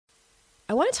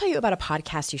I want to tell you about a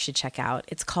podcast you should check out.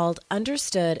 It's called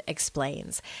Understood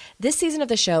Explains. This season of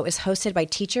the show is hosted by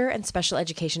teacher and special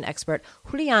education expert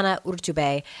Juliana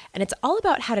Urtubey, and it's all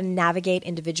about how to navigate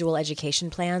individual education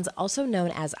plans, also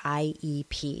known as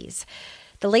IEPs.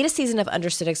 The latest season of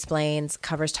Understood Explains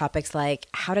covers topics like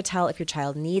how to tell if your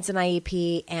child needs an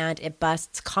IEP, and it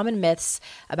busts common myths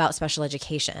about special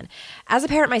education. As a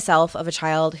parent myself of a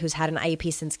child who's had an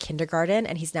IEP since kindergarten,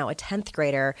 and he's now a 10th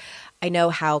grader, I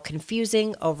know how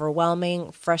confusing,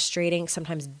 overwhelming, frustrating,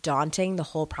 sometimes daunting the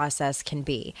whole process can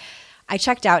be. I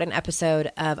checked out an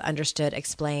episode of Understood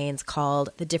Explains called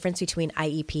The Difference Between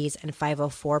IEPs and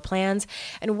 504 Plans.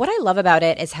 And what I love about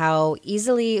it is how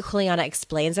easily Juliana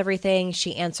explains everything.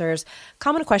 She answers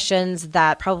common questions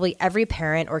that probably every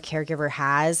parent or caregiver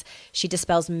has. She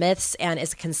dispels myths and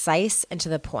is concise and to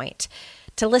the point.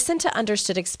 To listen to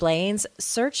Understood Explains,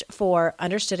 search for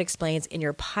Understood Explains in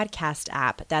your podcast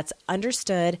app. That's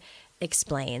Understood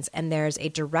Explains. And there's a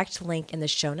direct link in the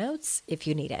show notes if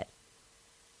you need it.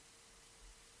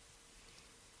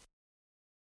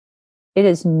 It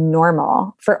is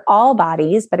normal for all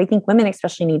bodies, but I think women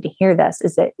especially need to hear this,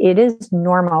 is that it is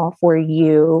normal for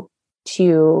you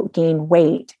to gain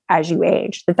weight as you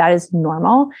age, that is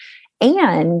normal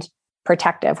and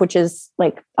protective, which is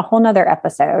like a whole nother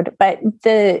episode, but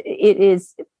it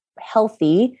is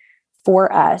healthy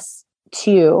for us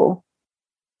to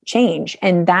change.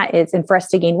 And for us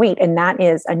to gain weight. And that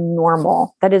is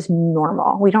normal.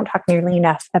 We don't talk nearly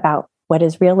enough about what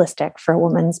is realistic for a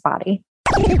woman's body.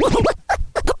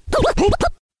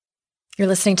 You're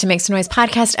listening to Make Some Noise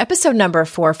podcast, episode number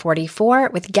 444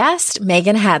 with guest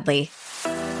Megan Hadley.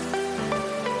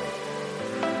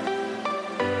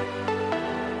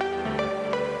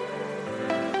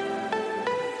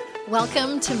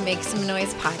 Welcome to Make Some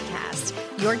Noise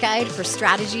podcast, your guide for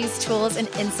strategies, tools, and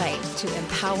insight to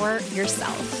empower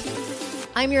yourself.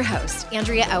 I'm your host,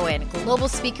 Andrea Owen, global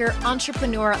speaker,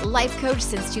 entrepreneur, life coach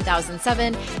since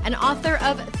 2007, and author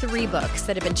of 3 books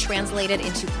that have been translated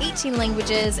into 18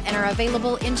 languages and are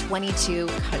available in 22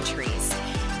 countries.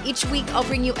 Each week, I'll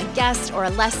bring you a guest or a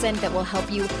lesson that will help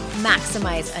you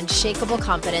maximize unshakable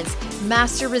confidence,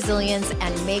 master resilience,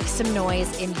 and make some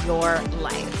noise in your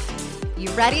life.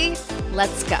 You ready?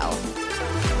 Let's go.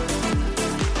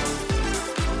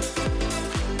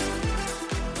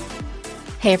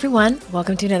 Hey everyone,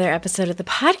 welcome to another episode of the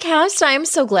podcast. I'm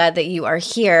so glad that you are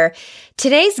here.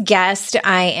 Today's guest,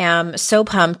 I am so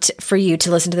pumped for you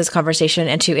to listen to this conversation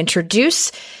and to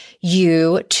introduce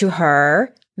you to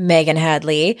her, Megan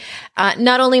Hadley.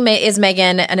 Not only is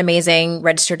Megan an amazing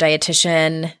registered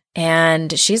dietitian,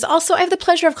 and she's also, I have the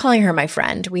pleasure of calling her my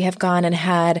friend. We have gone and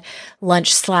had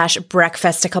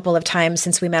lunch/breakfast a couple of times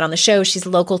since we met on the show. She's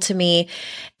local to me.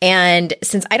 And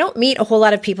since I don't meet a whole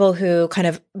lot of people who kind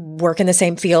of work in the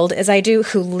same field as I do,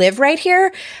 who live right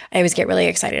here, I always get really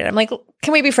excited. I'm like,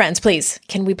 can we be friends, please?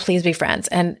 Can we please be friends?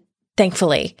 And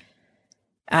thankfully,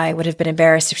 I would have been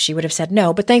embarrassed if she would have said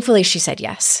no, but thankfully she said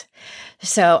yes.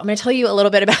 So I'm going to tell you a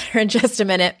little bit about her in just a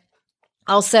minute.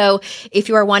 Also, if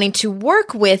you are wanting to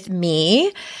work with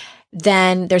me,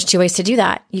 then there's 2 ways to do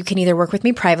that. You can either work with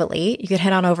me privately. You can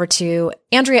head on over to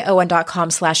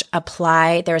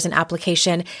andreaowen.com/apply. There's an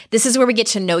application. This is where we get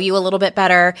to know you a little bit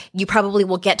better. You probably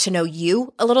will get to know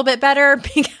you a little bit better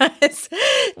because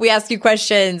we ask you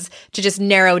questions to just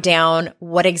narrow down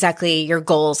what exactly your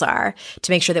goals are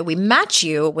to make sure that we match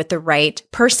you with the right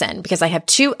person, because I have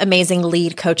 2 amazing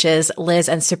lead coaches, Liz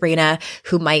and Sabrina,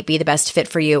 who might be the best fit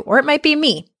for you, or it might be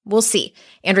me. We'll see.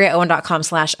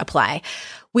 andreaowen.com/apply.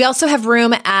 We also have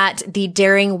room at the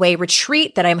Daring Way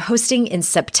retreat that I'm hosting in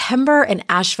September in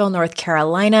Asheville, North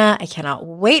Carolina. I cannot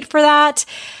wait for that.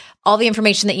 All the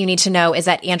information that you need to know is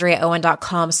at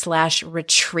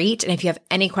andreaowen.com/retreat. And if you have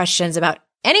any questions about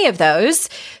any of those,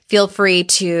 feel free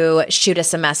to shoot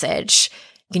us a message.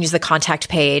 You can use the contact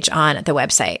page on the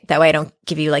website. That way I don't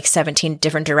give you like 17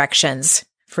 different directions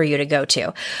for you to go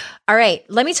to. All right,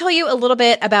 let me tell you a little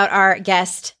bit about our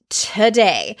guest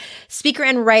today. Speaker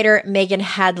and writer Megan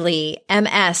Hadley,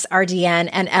 MS, RDN,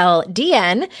 and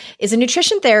LDN, is a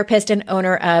nutrition therapist and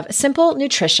owner of Simple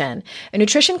Nutrition, a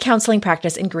nutrition counseling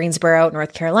practice in Greensboro,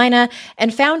 North Carolina,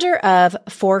 and founder of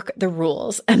Fork the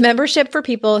Rules, a membership for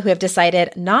people who have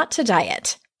decided not to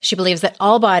diet. She believes that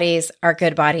all bodies are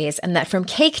good bodies and that from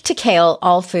cake to kale,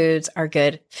 all foods are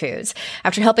good foods.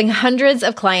 After helping hundreds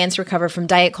of clients recover from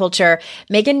diet culture,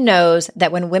 Megan knows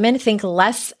that when women think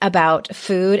less about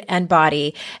food and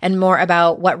body and more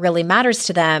about what really matters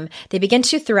to them, they begin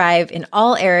to thrive in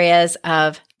all areas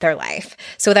of their life.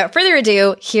 So without further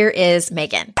ado, here is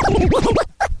Megan.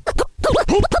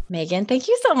 Megan, thank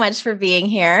you so much for being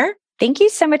here. Thank you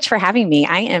so much for having me.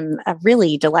 I am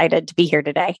really delighted to be here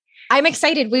today. I'm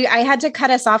excited. I had to cut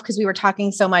us off because we were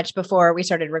talking so much before we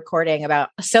started recording about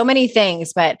so many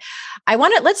things, but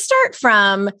let's start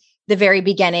from the very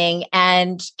beginning.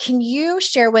 And can you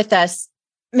share with us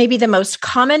maybe the most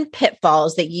common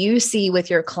pitfalls that you see with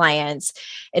your clients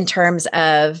in terms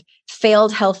of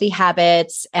failed healthy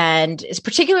habits, and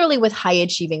particularly with high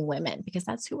achieving women, because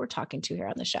that's who we're talking to here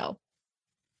on the show?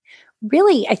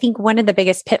 Really, I think one of the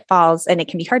biggest pitfalls, and it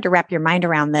can be hard to wrap your mind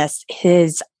around this,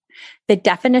 is the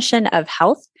definition of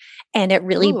health and it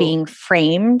really being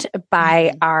framed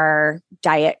by our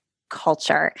diet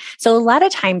culture. So a lot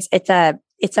of times it's a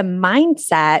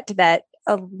mindset that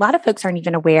a lot of folks aren't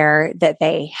even aware that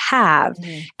they have.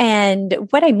 And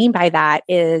what I mean by that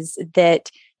is that,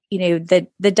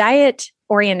 the diet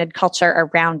oriented culture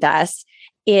around us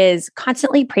is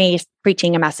constantly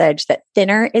preaching a message that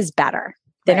thinner is better.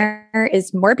 Thinner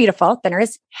is more beautiful, thinner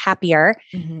is happier,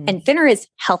 and thinner is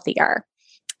healthier.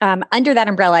 Under that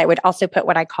umbrella, I would also put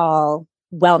what I call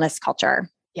wellness culture.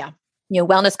 Yeah.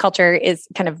 Wellness culture is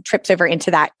kind of trips over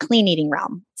into that clean eating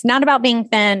realm. It's not about being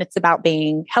thin, it's about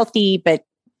being healthy, but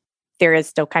there is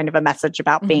still kind of a message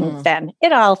about being thin.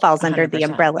 It all falls under the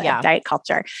umbrella of diet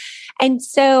culture. And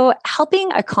so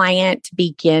helping a client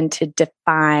begin to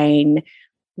define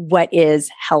what is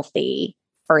healthy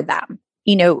for them,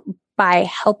 by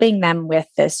helping them with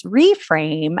this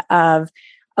reframe of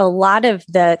a lot of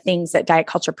the things that diet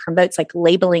culture promotes, like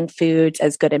labeling foods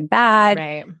as good and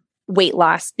bad, weight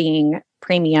loss being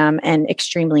premium and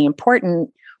extremely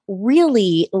important,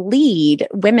 really lead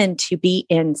women to be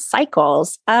in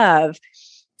cycles of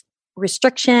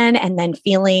restriction and then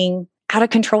feeling out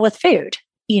of control with food,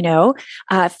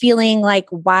 feeling like,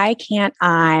 why can't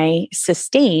I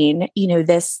sustain,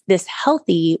 this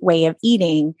healthy way of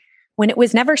eating when it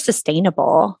was never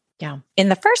sustainable in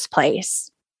the first place?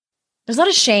 There's a lot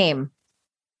of shame.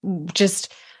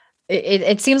 Just,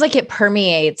 it seems like it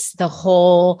permeates the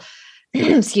whole,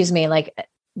 excuse me, like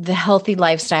the healthy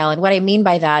lifestyle. And what I mean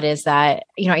by that is that,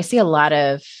 I see a lot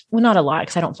of, well, not a lot,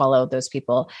 because I don't follow those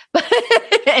people but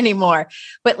anymore,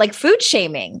 but like food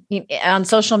shaming on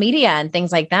social media and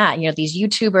things like that. These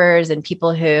YouTubers and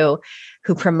people who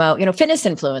promote, fitness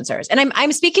influencers. And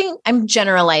I'm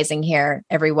generalizing here,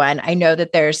 everyone. I know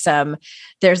that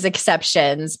there's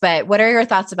exceptions, but what are your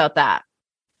thoughts about that?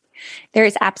 There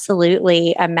is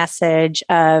absolutely a message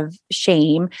of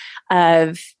shame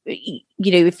of,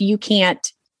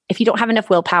 if you don't have enough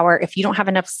willpower, if you don't have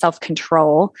enough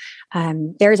self-control,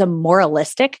 there's a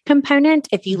moralistic component.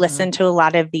 If you listen to a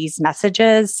lot of these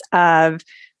messages of,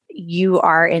 you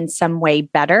are in some way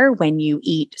better when you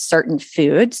eat certain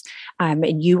foods,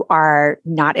 and you are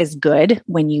not as good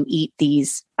when you eat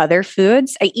these other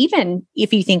foods. Even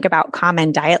if you think about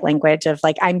common diet language of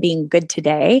like, I'm being good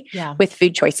today with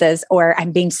food choices, or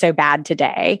I'm being so bad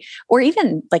today, or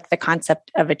even like the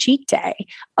concept of a cheat day.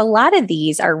 A lot of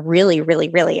these are really, really,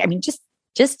 really,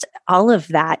 just all of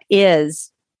that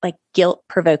is like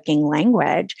guilt-provoking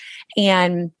language.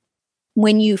 And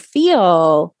when you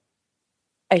feel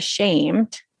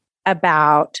ashamed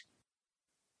about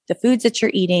the foods that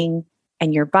you're eating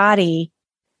and your body,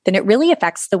 then it really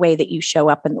affects the way that you show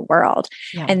up in the world.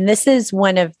 And this is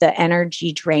one of the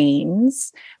energy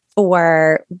drains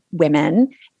for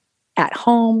women at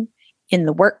home, in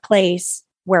the workplace,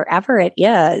 wherever it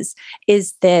is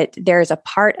that there's a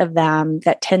part of them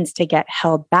that tends to get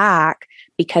held back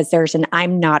because there's an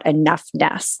I'm not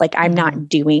enoughness. Like, I'm not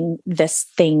doing this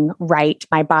thing right.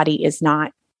 My body is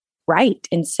not right.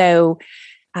 And so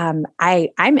I'm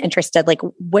interested, like,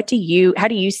 how do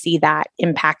you see that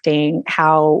impacting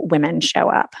how women show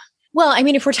up? Well,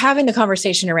 if we're having the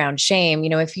conversation around shame,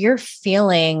 if you're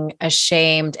feeling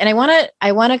ashamed, and I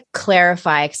want to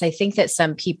clarify, because I think that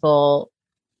some people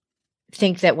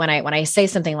think that when I say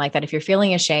something like that, if you're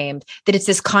feeling ashamed, that it's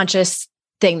this conscious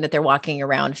thing that they're walking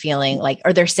around feeling like,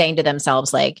 or they're saying to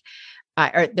themselves, like,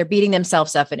 or they're beating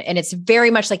themselves up. And it's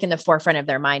very much like in the forefront of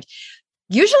their mind.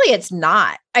 Usually it's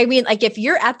not. Like, if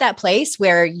you're at that place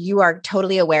where you are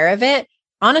totally aware of it,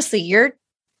 honestly, you're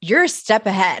a step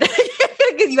ahead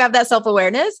because you have that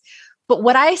self-awareness. But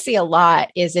what I see a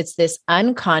lot is it's this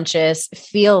unconscious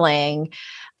feeling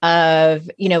of,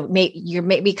 you're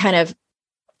maybe kind of,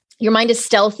 your mind is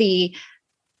stealthy,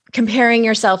 comparing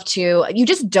yourself to, you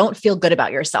just don't feel good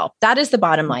about yourself. That is the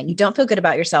bottom line. You don't feel good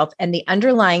about yourself. And the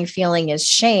underlying feeling is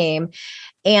shame.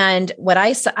 And what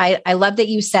I love that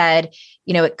you said,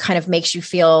 it kind of makes you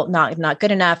feel not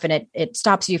good enough, and it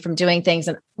stops you from doing things.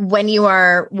 And when you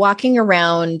are walking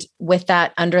around with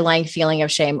that underlying feeling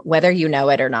of shame, whether you know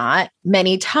it or not,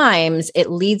 many times it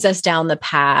leads us down the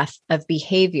path of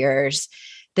behaviors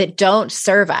that don't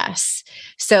serve us.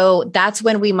 So that's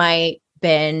when we might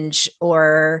binge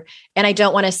and I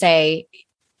don't want to say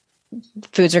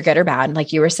foods are good or bad,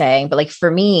 like you were saying, but like for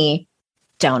me,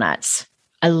 donuts.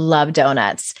 I love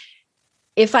donuts.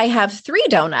 If I have 3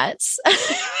 donuts,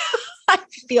 I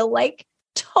feel like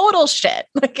total shit.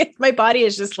 Like my body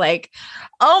is just like,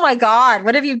 oh my God,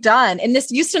 what have you done? And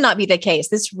this used to not be the case.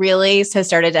 This really has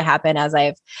started to happen as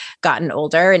I've gotten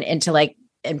older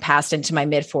and passed into my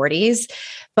mid 40s.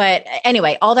 But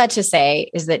anyway, all that to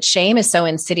say is that shame is so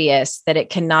insidious that it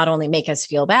can not only make us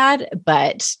feel bad,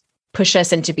 but push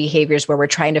us into behaviors where we're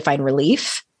trying to find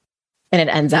relief. And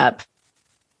it ends up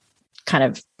kind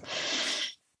of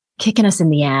kicking us in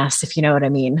the ass, if you know what I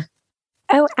mean.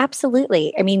 Oh,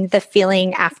 absolutely. I mean, the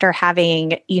feeling after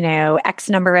having, X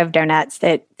number of donuts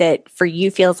that for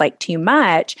you feels like too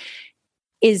much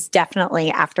is definitely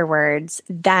afterwards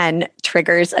then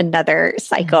triggers another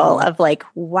cycle of like,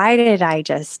 why did I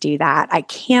just do that? I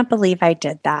can't believe I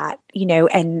did that,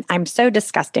 and I'm so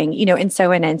disgusting, and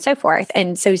so on and so forth.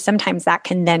 And so sometimes that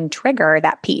can then trigger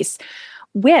that piece,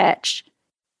 which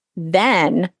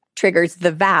then triggers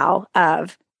the vow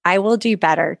of, I will do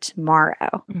better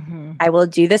tomorrow. I will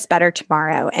do this better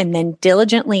tomorrow. And then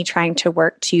diligently trying to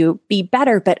work to be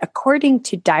better, but according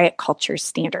to diet culture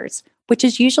standards, which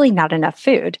is usually not enough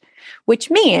food, which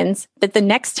means that the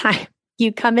next time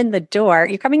you come in the door,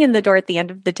 you're coming in the door at the end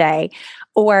of the day,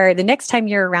 or the next time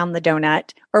you're around the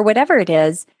donut or whatever it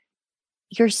is,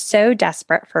 you're so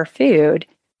desperate for food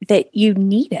that you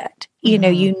need it. You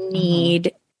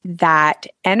need that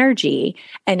energy,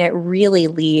 and it really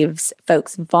leaves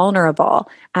folks vulnerable.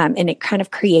 And it kind of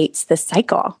creates the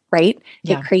cycle, right?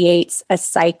 Yeah. It creates a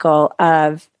cycle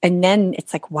and then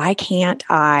it's like, why can't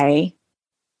I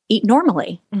eat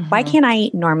normally? Why can't I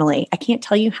eat normally? I can't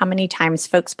tell you how many times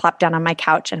folks plop down on my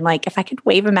couch and like, if I could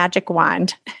wave a magic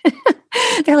wand,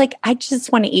 they're like, I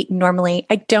just want to eat normally.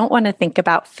 I don't want to think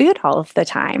about food all of the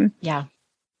time. Yeah.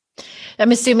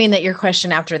 I'm assuming that your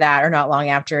question after that or not long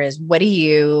after is, what do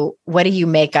you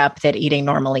make up that eating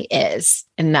normally is?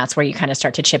 And that's where you kind of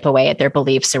start to chip away at their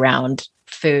beliefs around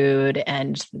food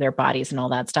and their bodies and all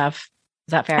that stuff.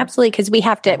 Is that fair? Absolutely. Because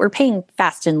we're paying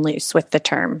fast and loose with the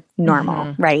term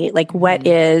normal, right? Like what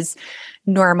is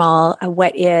normal?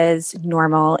 What is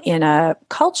normal in a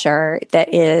culture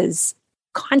that is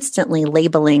constantly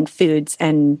labeling foods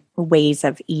and ways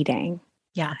of eating?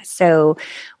 Yeah. So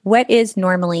what is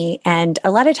normally, and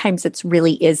a lot of times it's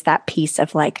really is that piece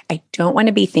of like, I don't want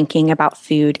to be thinking about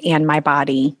food and my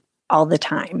body all the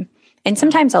time. And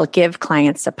sometimes I'll give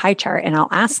clients a pie chart and I'll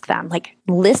ask them, like,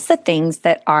 list the things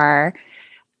that are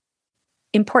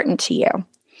important to you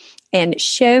and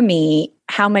show me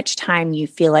how much time you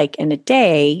feel like in a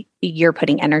day you're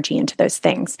putting energy into those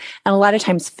things. And a lot of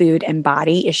times food and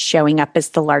body is showing up as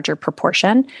the larger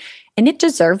proportion. And it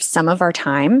deserves some of our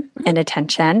time and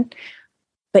attention,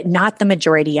 but not the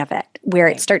majority of it, where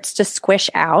it starts to squish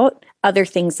out other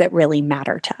things that really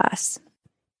matter to us.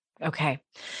 Okay.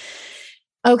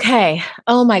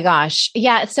 Oh my gosh.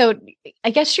 Yeah. So I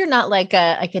guess you're not like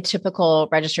a typical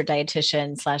registered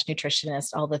dietitian / nutritionist,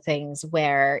 all the things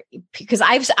because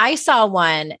I saw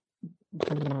one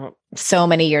so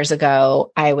many years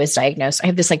ago. I was diagnosed. I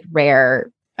have this like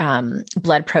rare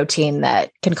blood protein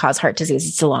that can cause heart disease.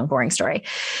 It's a long, boring story.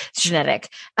 It's genetic.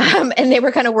 And they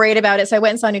were kind of worried about it. So I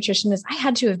went and saw a nutritionist. I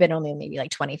had to have been only maybe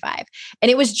like 25. And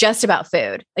it was just about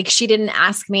food. Like she didn't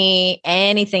ask me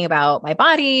anything about my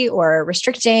body or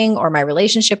restricting or my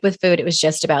relationship with food. It was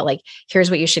just about like, here's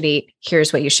what you should eat.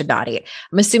 Here's what you should not eat.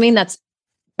 I'm assuming that's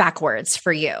backwards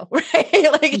for you, right?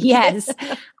 Like, yes,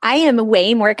 I am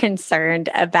way more concerned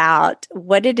about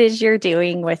what it is you're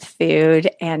doing with food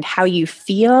and how you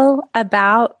feel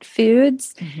about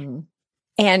foods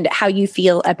and how you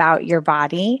feel about your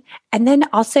body. And then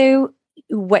also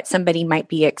what somebody might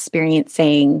be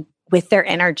experiencing with their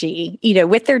energy,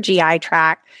 with their GI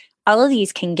tract. All of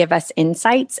these can give us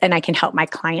insights, and I can help my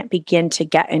client begin to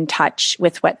get in touch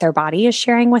with what their body is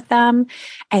sharing with them.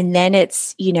 And then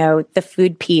it's, the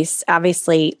food piece.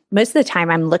 Obviously, most of the time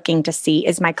I'm looking to see,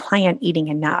 is my client eating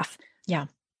enough? Yeah.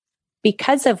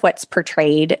 Because of what's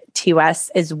portrayed to us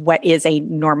as what is a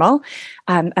normal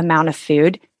amount of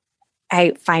food,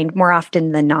 I find more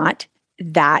often than not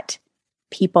that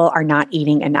people are not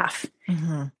eating enough.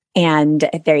 And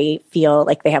they feel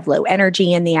like they have low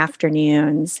energy in the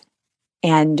afternoons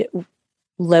and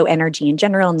low energy in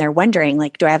general. And they're wondering,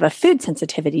 like, do I have a food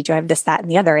sensitivity? Do I have this, that,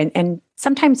 and the other? And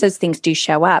sometimes those things do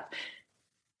show up.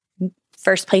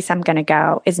 First place I'm going to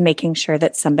go is making sure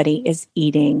that somebody is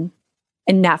eating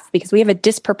enough, because we have a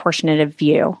disproportionate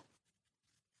view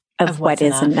of what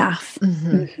is enough.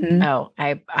 Mm-hmm. Oh,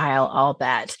 I'll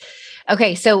bet.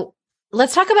 Okay. So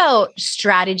let's talk about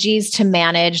strategies to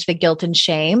manage the guilt and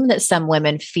shame that some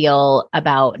women feel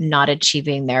about not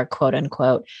achieving their quote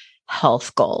unquote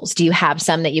health goals. Do you have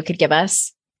some that you could give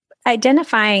us?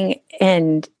 Identifying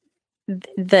in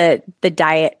the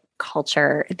diet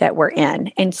culture that we're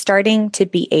in and starting to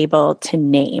be able to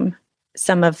name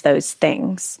some of those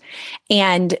things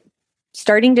and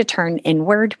starting to turn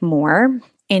inward more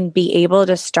and be able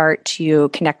to start to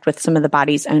connect with some of the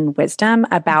body's own wisdom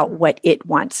about what it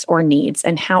wants or needs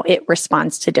and how it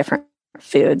responds to different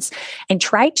foods, and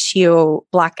try to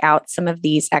block out some of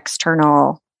these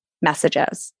external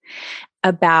messages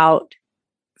about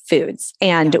foods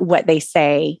and what they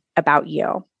say about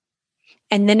you.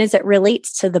 And then as it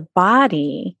relates to the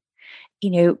body,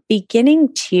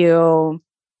 beginning to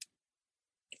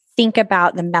think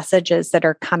about the messages that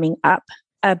are coming up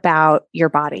about your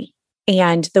body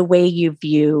and the way you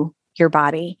view your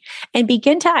body, and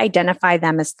begin to identify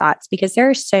them as thoughts, because there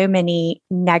are so many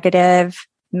negative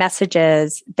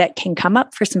messages that can come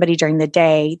up for somebody during the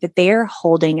day that they are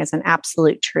holding as an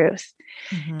absolute truth.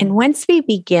 Mm-hmm. And once we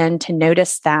begin to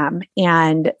notice them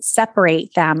and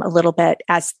separate them a little bit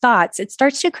as thoughts, it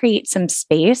starts to create some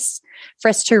space for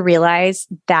us to realize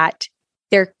that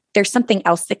there's something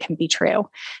else that can be true,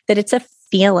 that it's a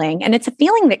feeling, and it's a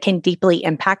feeling that can deeply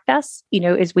impact us.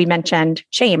 As we mentioned,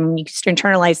 shame, you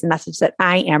internalize the message that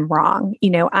I am wrong,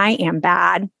 I am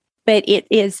bad. But it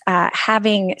is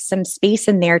having some space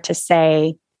in there to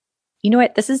say, you know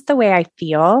what, this is the way I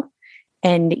feel.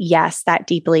 And yes, that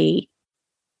deeply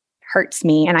hurts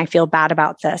me and I feel bad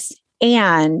about this.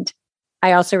 And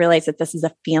I also realize that this is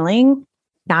a feeling,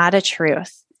 not a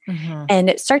truth. Mm-hmm.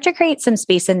 And start to create some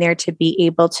space in there to be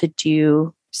able to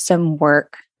do some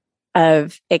work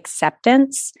of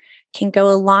acceptance can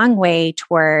go a long way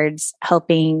towards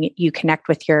helping you connect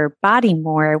with your body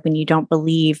more when you don't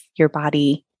believe your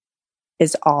body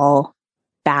is all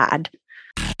bad.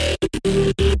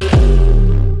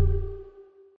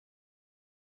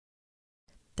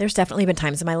 There's definitely been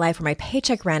times in my life where my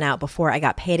paycheck ran out before I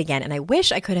got paid again, and I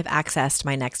wish I could have accessed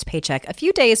my next paycheck a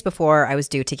few days before I was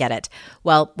due to get it.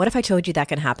 Well, what if I told you that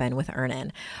can happen with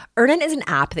Earnin? Earnin is an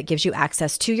app that gives you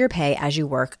access to your pay as you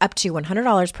work, up to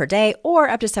 $100 per day or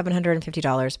up to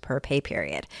 $750 per pay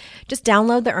period. Just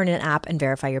download the Earnin app and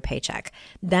verify your paycheck.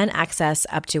 Then access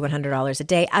up to $100 a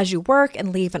day as you work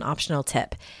and leave an optional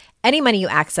tip. Any money you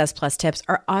access plus tips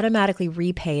are automatically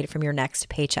repaid from your next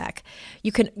paycheck.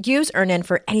 You can use Earnin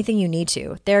for anything you need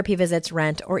to: therapy visits,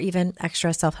 rent, or even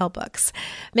extra self-help books.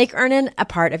 Make Earnin a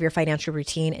part of your financial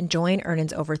routine and join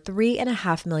Earnin's over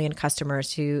 3.5 million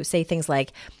customers who say things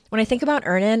like, "When I think about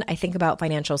Earnin, I think about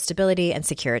financial stability and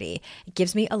security. It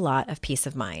gives me a lot of peace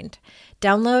of mind."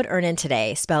 Download Earnin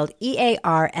today, spelled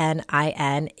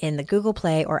EARNIN, in the Google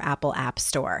Play or Apple App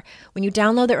Store. When you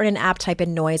download the Earnin app, type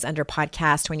in Noise under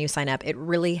podcast when you sign up. It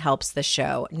really helps the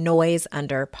show. Noise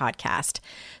under podcast.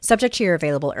 Subject to your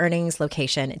available earnings,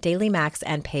 location, daily max,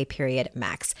 and pay period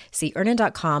max. See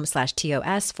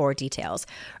earnin.com/TOS for details.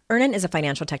 Earnin is a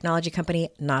financial technology company,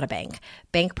 not a bank.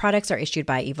 Bank products are issued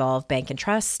by Evolve Bank and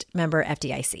Trust, member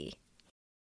FDIC.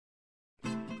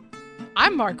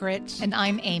 I'm Margaret. And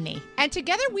I'm Amy. And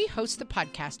together we host the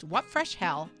podcast, What Fresh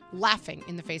Hell? Laughing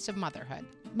in the Face of Motherhood.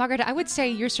 Margaret, I would say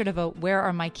you're sort of a where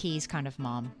are my keys kind of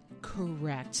mom.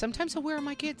 Correct. Sometimes a where are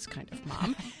my kids kind of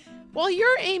mom. Well,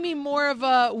 you're, Amy, more of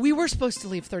a we were supposed to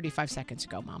leave 35 seconds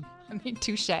ago, mom. I mean,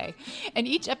 touche. In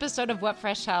each episode of What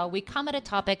Fresh Hell, we come at a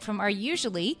topic from our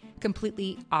usually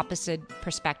completely opposite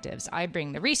perspectives. I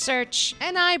bring the research.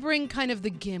 And I bring kind of the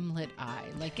gimlet eye.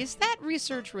 Like, is that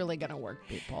research really going to work,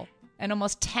 people? And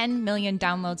almost 10 million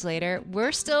downloads later,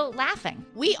 we're still laughing.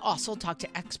 We also talk to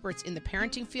experts in the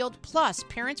parenting field, plus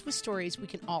parents with stories we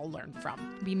can all learn from.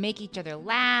 We make each other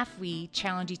laugh, we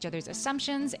challenge each other's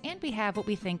assumptions, and we have what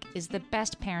we think is the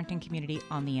best parenting community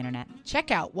on the internet. Check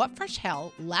out What Fresh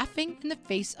Hell? Laughing in the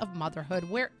Face of Motherhood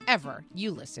wherever you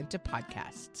listen to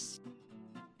podcasts.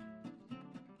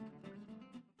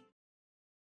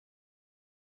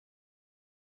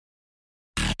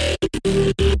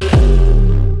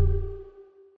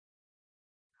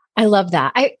 I love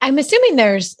that. I'm assuming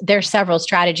there's several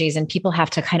strategies and people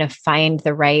have to kind of find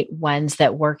the right ones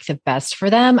that work the best for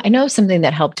them. I know something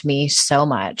that helped me so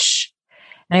much,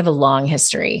 and I have a long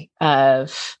history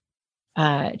of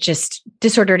just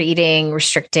disordered eating,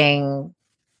 restricting,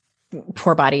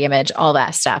 poor body image, all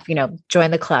that stuff. Join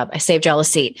the club. I saved y'all a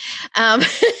seat. And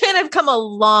I've come a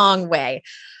long way.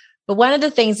 But one of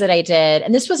the things that I did,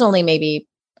 and this was only maybe,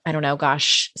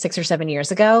 6 or 7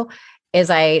 years ago, is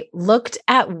I looked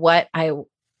at what I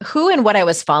who and what I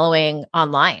was following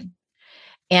online.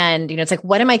 And, it's like,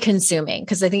 what am I consuming?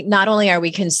 Because I think not only are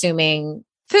we consuming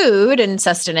food and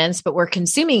sustenance, but we're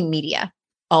consuming media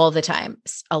all the time.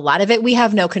 A lot of it we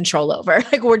have no control over.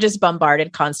 Like we're just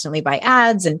bombarded constantly by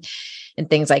ads and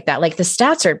things like that. Like the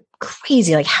stats are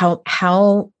crazy, like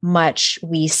how much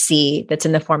we see that's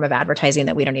in the form of advertising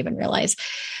that we don't even realize.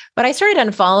 But I started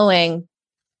unfollowing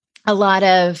a lot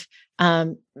of,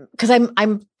 because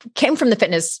I'm came from the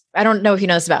fitness. I don't know if you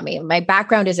know this about me. My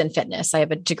background is in fitness. I have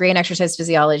a degree in exercise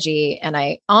physiology, and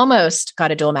I almost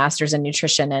got a dual master's in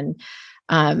nutrition and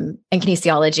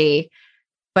kinesiology,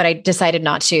 but I decided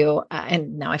not to.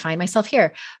 And now I find myself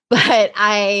here, but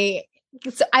I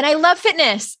love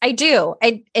fitness. I do.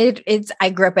 I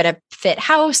grew up at a fit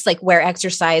house, like where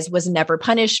exercise was never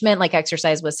punishment, like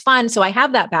exercise was fun. So I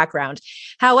have that background.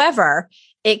 However,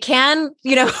 it can,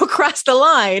 cross the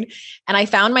line. And I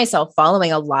found myself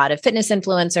following a lot of fitness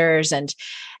influencers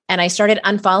and I started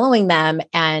unfollowing them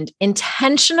and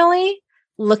intentionally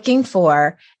looking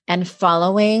for and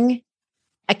following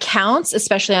accounts,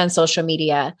 especially on social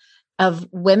media, of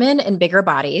women in bigger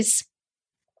bodies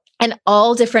and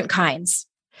all different kinds,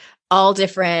 all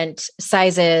different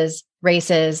sizes,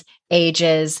 races,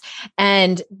 ages.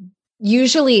 And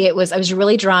usually I was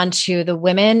really drawn to the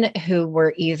women who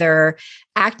were either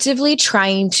actively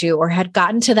trying to or had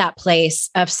gotten to that place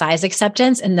of size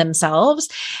acceptance in themselves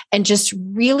and just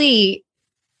really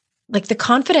like the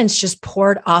confidence just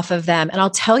poured off of them. And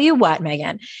I'll tell you what,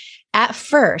 Megan, at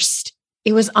first,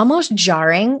 it was almost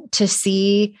jarring to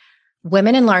see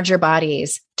women in larger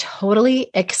bodies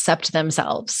totally accept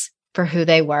themselves for who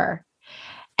they were.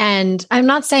 And I'm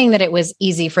not saying that it was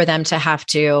easy for them to have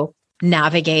to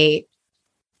navigate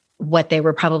what they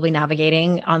were probably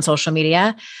navigating on social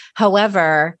media.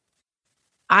 However,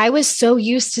 I was so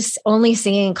used to only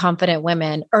seeing confident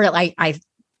women, or I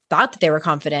thought that they were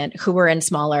confident, who were in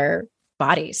smaller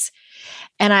bodies.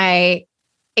 And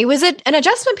it was an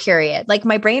adjustment period. Like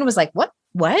my brain was like, what?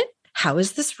 How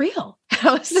is this real?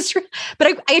 How is this real?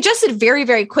 But I adjusted very,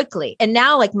 very quickly. And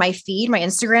now like my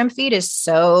Instagram feed is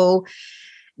so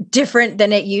different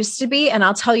than it used to be. And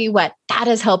I'll tell you what, that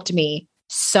has helped me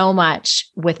so much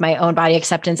with my own body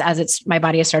acceptance as my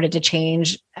body has started to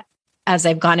change as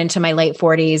I've gone into my late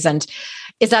 40s. And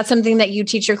is that something that you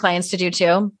teach your clients to do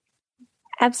too?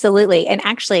 Absolutely. And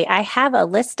actually, I have a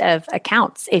list of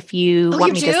accounts. If you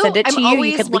want me to send it to you,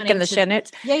 you could link in the show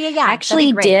notes. Yeah. I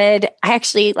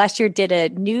actually last year did a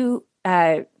new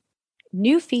year,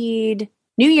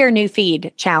 new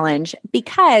feed challenge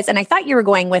because, and I thought you were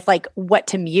going with like what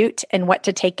to mute and what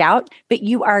to take out, but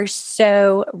you are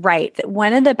so right that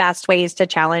one of the best ways to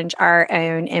challenge our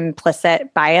own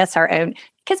implicit bias,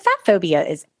 because fat phobia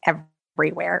is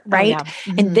everywhere, right? Oh, yeah.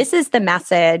 Mm-hmm. And this is the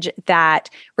message that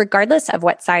regardless of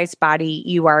what size body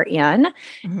you are in,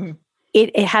 mm-hmm.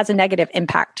 it has a negative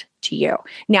impact to you.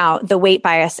 Now, the weight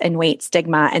bias and weight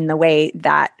stigma and the way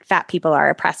that fat people are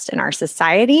oppressed in our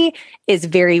society is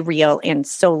very real and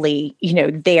solely,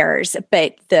 theirs.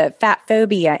 But the fat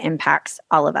phobia impacts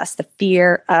all of us, the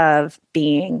fear of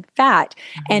being fat.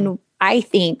 Mm-hmm. And I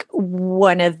think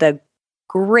one of the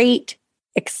great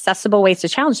accessible ways to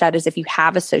challenge that is if you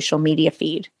have a social media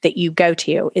feed that you go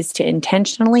to, is to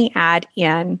intentionally add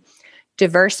in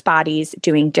diverse bodies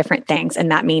doing different things.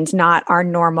 And that means not our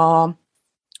normal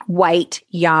white,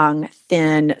 young,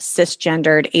 thin,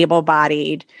 cisgendered,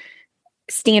 able-bodied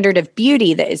standard of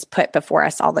beauty that is put before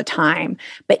us all the time,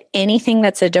 but anything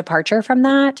that's a departure from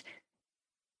that,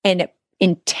 and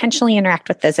intentionally interact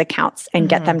with those accounts and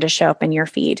get them to show up in your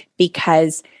feed,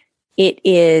 because it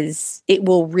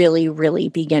will really, really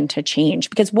begin to change,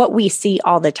 because what we see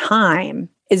all the time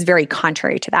is very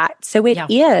contrary to that. So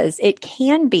it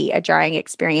can be a jarring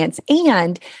experience.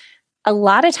 And a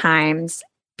lot of times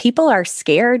people are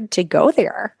scared to go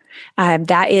there.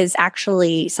 That is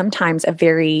actually sometimes a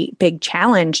very big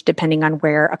challenge depending on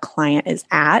where a client is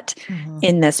at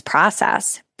in this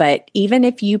process. But even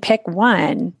if you pick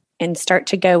one and start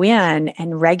to go in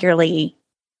and regularly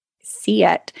see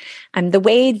it, the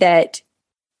way that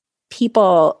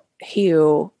people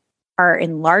who are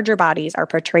in larger bodies are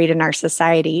portrayed in our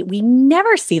society, we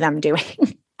never see them doing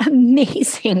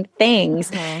amazing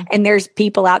things. And there's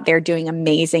people out there doing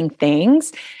amazing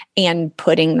things and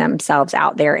putting themselves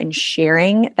out there and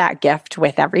sharing that gift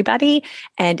with everybody.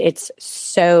 And it's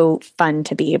so fun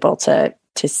to be able to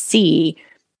see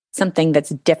something that's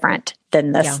different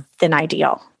than than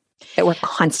ideal that we're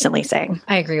constantly saying.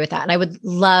 I agree with that. And I would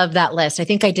love that list. I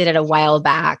think I did it a while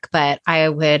back, but I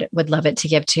would love it to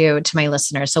give to my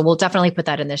listeners. So we'll definitely put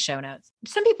that in the show notes.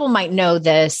 Some people might know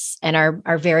this and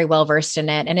are very well versed in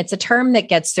it. And it's a term that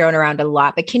gets thrown around a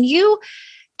lot, but can you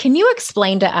Can you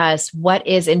explain to us what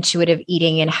is intuitive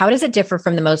eating and how does it differ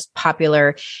from the most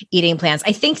popular eating plans?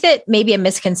 I think that maybe a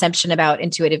misconception about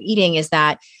intuitive eating is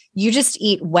that you just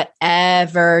eat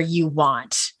whatever you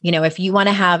want. You know, if you want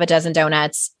to have a dozen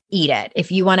donuts, eat it.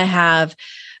 If you want to have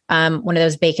one of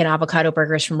those bacon avocado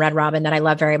burgers from Red Robin that I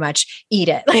love very much, eat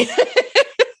it. With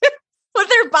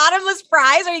their bottomless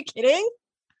fries. Are you kidding?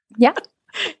 Yeah.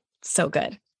 So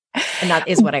good. And that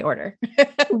is what I order.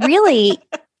 Really,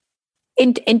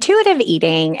 intuitive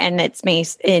eating in its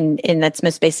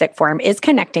most basic form is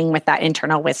connecting with that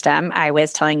internal wisdom I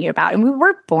was telling you about. And we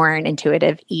were born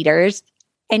intuitive eaters.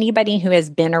 Anybody who has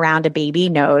been around a baby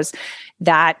knows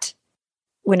that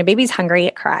when a baby's hungry,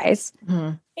 it cries,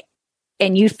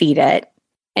 and you feed it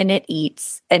and it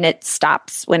eats and it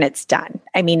stops when it's done.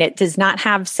 I mean, it does not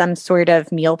have some sort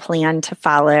of meal plan to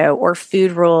follow or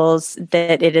food rules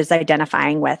that it is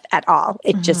identifying with at all.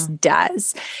 It just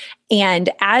does. And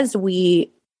as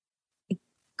we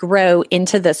grow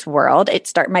into this world,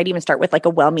 might even start with like a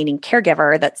well-meaning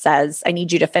caregiver that says, I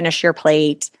need you to finish your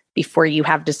plate before you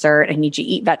have dessert. I need you to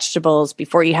eat vegetables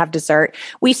before you have dessert.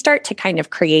 We start to kind of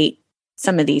create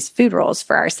some of these food rules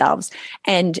for ourselves.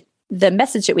 And the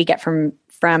message that we get from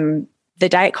the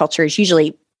diet culture is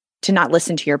usually to not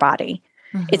listen to your body.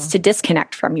 It's to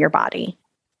disconnect from your body.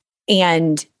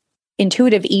 And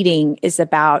intuitive eating is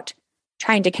about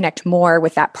trying to connect more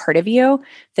with that part of you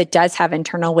that does have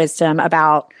internal wisdom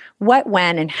about what,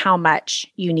 when, and how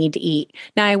much you need to eat.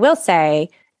 Now, I will say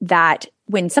that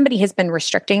when somebody has been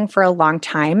restricting for a long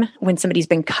time, when somebody's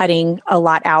been cutting a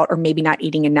lot out or maybe not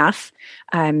eating enough,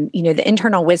 the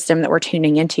internal wisdom that we're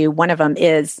tuning into, one of them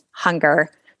is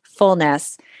hunger,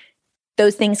 fullness.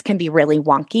 Those things can be really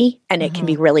wonky, and it can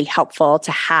be really helpful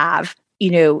to have,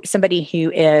 somebody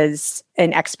who is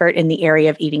an expert in the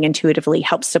area of eating intuitively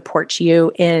help support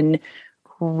you in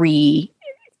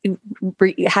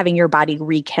having your body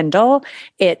rekindle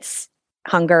its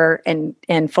hunger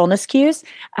and fullness cues.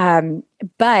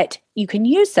 But you can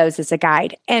use those as a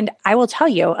guide. And I will tell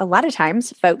you, a lot of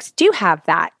times folks do have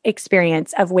that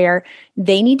experience of where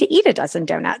they need to eat a dozen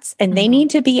donuts and they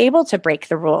need to be able to break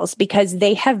the rules because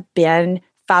they have been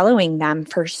following them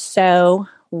for so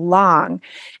long.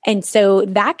 And so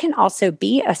that can also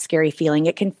be a scary feeling.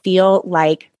 It can feel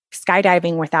like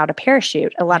skydiving without a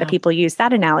parachute. A lot of people use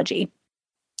that analogy.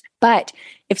 But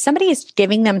if somebody is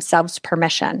giving themselves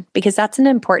permission, because that's an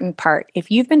important part, if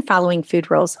you've been following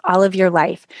food rules all of your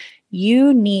life,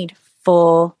 you need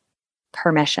full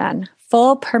permission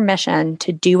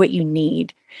to do what you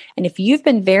need. And if you've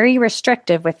been very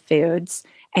restrictive with foods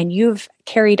and you've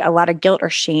carried a lot of guilt or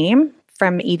shame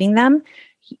from eating them,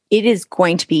 it is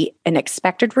going to be an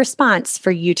expected response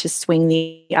for you to swing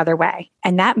the other way.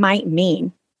 And that might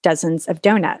mean dozens of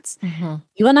donuts.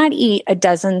 You will not eat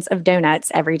dozens of donuts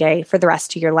every day for the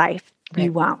rest of your life. Right.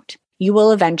 You won't. You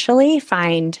will eventually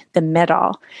find the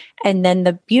middle. And then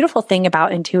the beautiful thing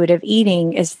about intuitive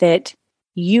eating is that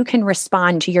you can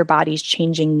respond to your body's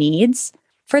changing needs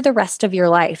for the rest of your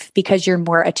life because you're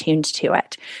more attuned to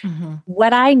it.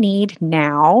 What I need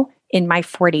now in my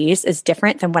 40s is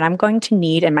different than what I'm going to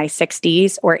need in my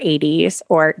 60s or 80s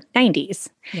or 90s.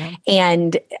 Yeah.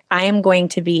 And I am going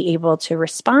to be able to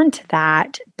respond to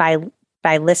that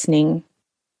by listening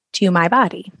to my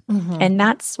body. And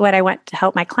that's what I want to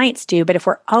help my clients do. But if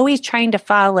we're always trying to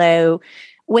follow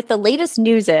what the latest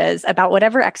news is about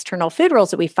whatever external food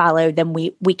rules that we follow, then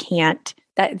we can't,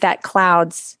 that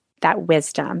clouds that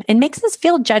wisdom and makes us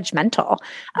feel judgmental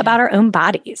about our own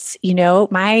bodies.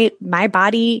 My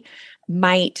body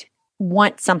might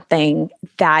want something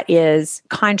that is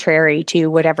contrary to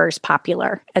whatever's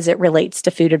popular as it relates to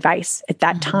food advice at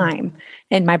that time.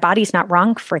 And my body's not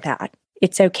wrong for that.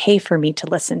 It's okay for me to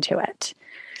listen to it.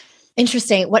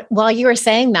 Interesting. While you were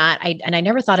saying that, I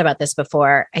never thought about this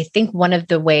before. I think one of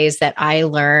the ways that I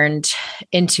learned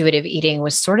intuitive eating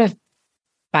was sort of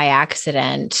by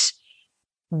accident.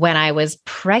 When I was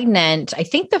pregnant, I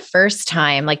think the first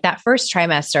time, like that first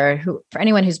trimester, for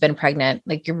anyone who's been pregnant,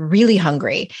 like you're really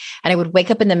hungry. And I would wake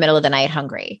up in the middle of the night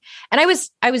hungry. And I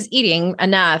was eating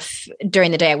enough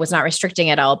during the day. I was not restricting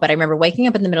at all. But I remember waking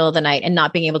up in the middle of the night and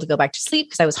not being able to go back to sleep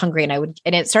because I was hungry. And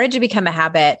it started to become a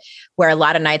habit where a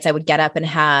lot of nights I would get up and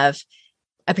have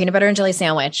a peanut butter and jelly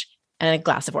sandwich and a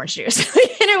glass of orange juice.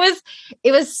 And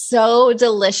it was so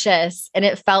delicious. And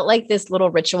it felt like this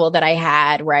little ritual that I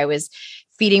had where I was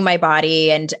feeding my body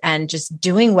and just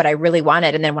doing what I really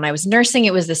wanted. And then when I was nursing,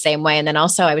 it was the same way. And then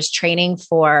also I was training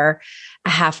for a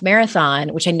half marathon,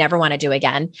 which I never want to do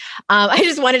again. I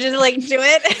just wanted to do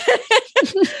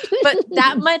it. But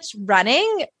that much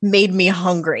running made me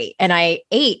hungry and I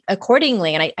ate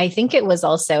accordingly. And I think it was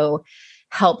also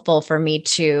helpful for me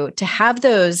to have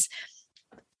those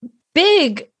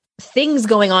big things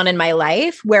going on in my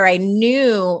life where I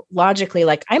knew logically,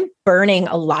 like I'm burning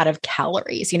a lot of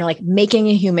calories, like making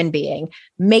a human being,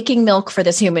 making milk for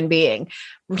this human being,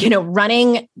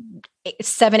 running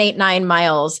 7, 8, 9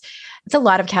 miles. It's a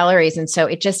lot of calories. And so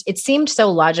it seemed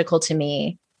so logical to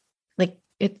me,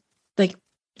 like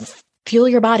fuel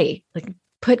your body, like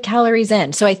put calories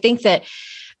in. So I think that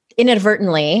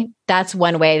inadvertently, that's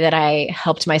one way that I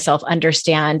helped myself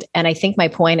understand. And I think my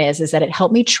point is that it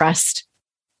helped me trust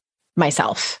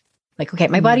myself. Like, okay,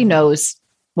 my body knows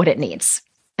what it needs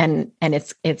and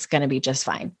it's going to be just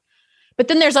fine. But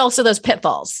then there's also those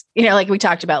pitfalls, like we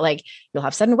talked about, like you'll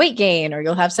have sudden weight gain or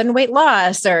you'll have sudden weight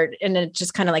loss and it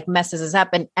just kind of like messes us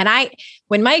up. And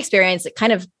when my experience, it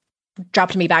kind of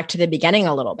dropped me back to the beginning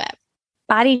a little bit.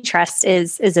 Body trust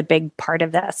is a big part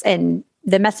of this. And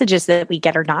the messages that we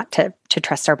get are not to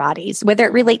trust our bodies, whether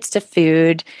it relates to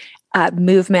food,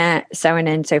 movement, so on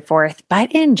and so forth.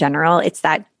 But in general, it's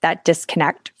that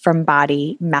disconnect from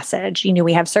body message.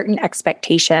 We have certain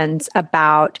expectations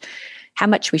about how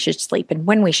much we should sleep and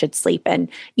when we should sleep. And,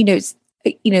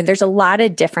 there's a lot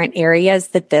of different areas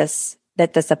that this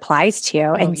applies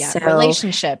to. So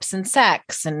relationships and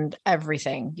sex and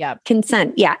everything. Yeah.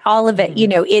 Consent. Yeah. All of it,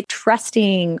 it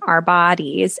trusting our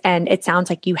bodies. And it sounds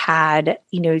like you had,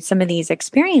 some of these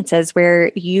experiences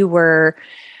where you were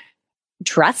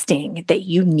trusting that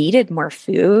you needed more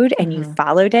food and you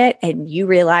followed it and you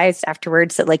realized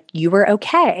afterwards that like you were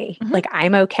okay. Like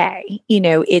I'm okay.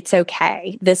 It's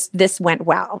okay. This went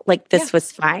well. Like this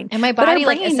was fine. And my body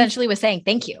like essentially was saying,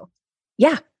 thank you.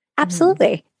 Yeah,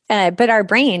 absolutely. But our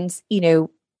brains,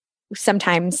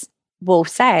 sometimes will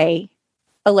say,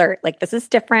 alert, like this is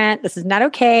different. This is not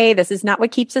okay. This is not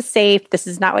what keeps us safe. This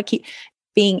is not what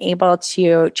being able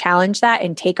to challenge that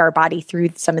and take our body through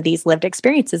some of these lived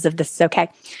experiences of this is okay.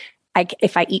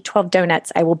 If I eat 12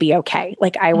 donuts, I will be okay.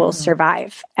 Like I will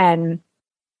survive. And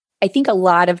I think a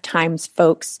lot of times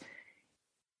folks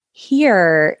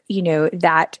hear,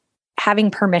 that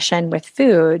having permission with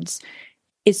foods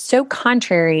is so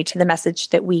contrary to the message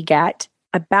that we get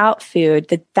about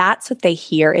food, that's what they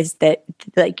hear is that,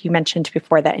 like you mentioned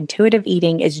before, that intuitive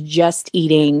eating is just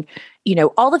eating,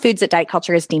 all the foods that diet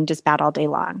culture is deemed as bad all day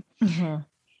long.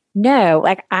 No,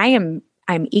 like I'm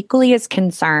equally as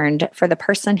concerned for the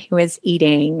person who is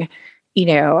eating,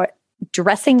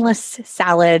 dressingless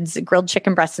salads, grilled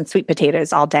chicken breasts, and sweet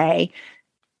potatoes all day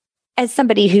as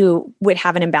somebody who would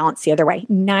have an imbalance the other way.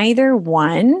 Neither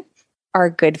one are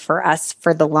good for us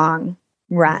for the long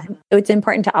run. It's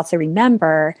important to also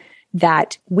remember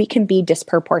that we can be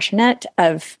disproportionate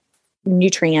of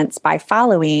nutrients by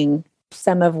following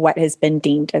some of what has been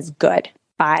deemed as good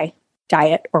by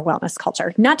diet or wellness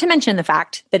culture. Not to mention the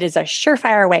fact that is a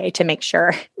surefire way to make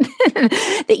sure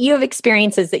that you have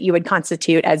experiences that you would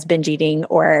constitute as binge eating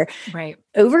or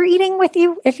overeating with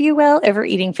you, if you will.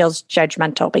 Overeating feels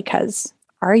judgmental because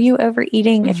are you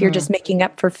overeating if you're just making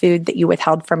up for food that you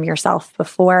withheld from yourself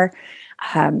before?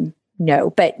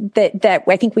 No, but that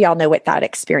I think we all know what that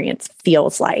experience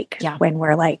feels like when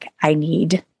we're like, I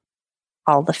need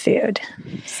all the food.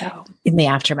 So in the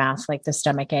aftermath, like the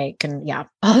stomach ache and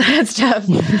all that stuff.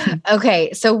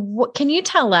 Okay. So what can you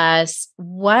tell us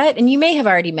and you may have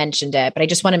already mentioned it, but I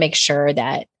just want to make sure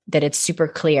that it's super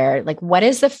clear. Like what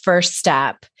is the first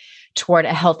step toward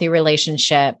a healthy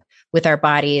relationship with our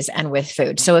bodies and with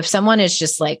food? So if someone is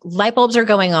just like light bulbs are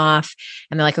going off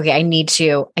and they're like, okay, I need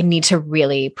to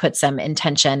really put some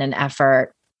intention and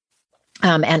effort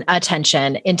and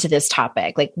attention into this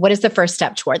topic. Like what is the first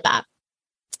step toward that?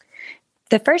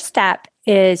 The first step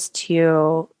is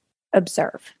to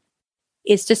observe,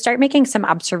 is to start making some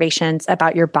observations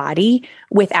about your body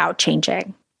without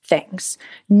changing things.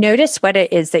 Notice what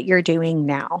it is that you're doing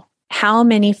now. How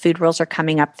many food rules are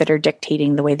coming up that are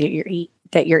dictating the way that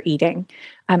you're eating?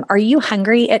 Are you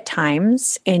hungry at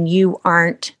times and you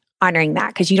aren't honoring that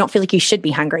because you don't feel like you should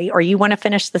be hungry, or you want to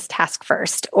finish this task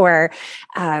first, or,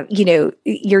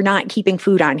 you're not keeping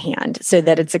food on hand so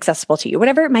that it's accessible to you,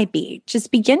 whatever it might be.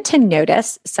 Just begin to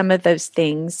notice some of those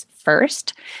things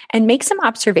first and make some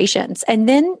observations, and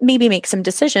then maybe make some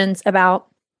decisions about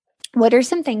what are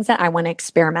some things that I want to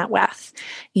experiment with.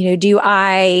 Do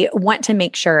I want to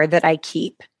make sure that I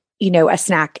keep, a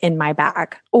snack in my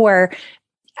bag, or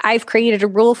I've created a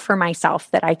rule for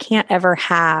myself that I can't ever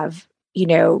have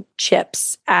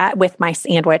chips with my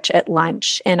sandwich at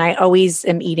lunch. And I always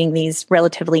am eating these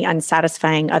relatively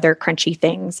unsatisfying other crunchy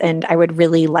things. And I would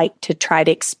really like to try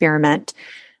to experiment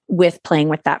with playing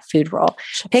with that food rule.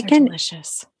 Chips are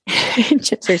delicious.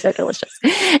 Chips are so delicious.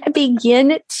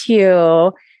 Begin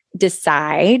to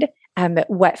decide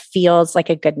what feels like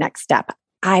a good next step.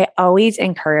 I always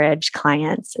encourage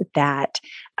clients that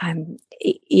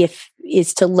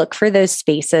is to look for those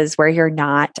spaces where you're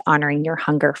not honoring your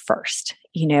hunger first.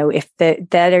 If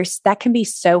that can be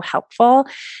so helpful.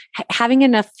 Having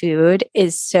enough food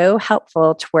is so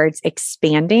helpful towards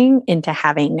expanding into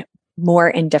having more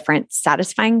and different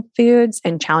satisfying foods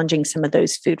and challenging some of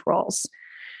those food roles.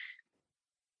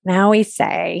 And I always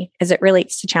say, as it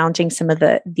relates to challenging some of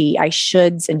the I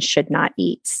shoulds and should not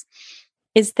eats,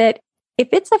 is that if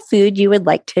it's a food you would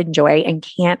like to enjoy and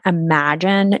can't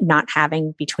imagine not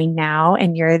having between now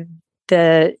and you're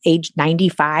the age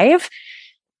 95,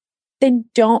 then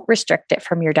don't restrict it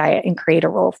from your diet and create a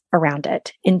rule around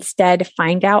it. Instead,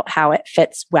 find out how it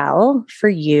fits well for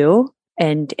you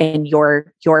and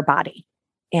your body,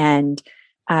 and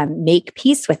make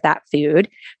peace with that food,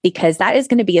 because that is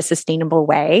going to be a sustainable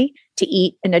way to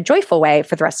eat in a joyful way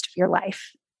for the rest of your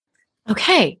life.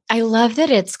 Okay. I love that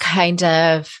it's kind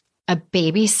of a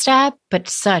baby step, but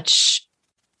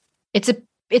it's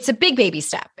a big baby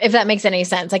step, if that makes any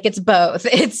sense. Like, it's both.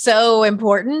 It's so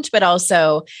important, but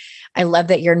also I love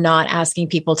that you're not asking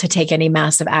people to take any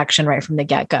massive action right from the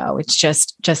get-go. It's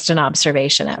just an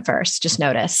observation at first. Just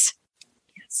notice.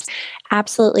 Yes,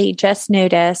 absolutely. Just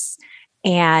notice.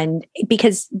 And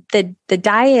because the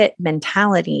diet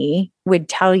mentality would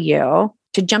tell you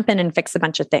to jump in and fix a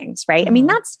bunch of things, right? Mm-hmm. I mean,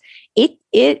 that's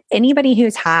it. Anybody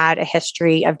who's had a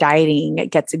history of dieting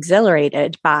gets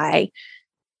exhilarated by,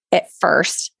 at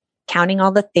first, counting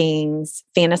all the things,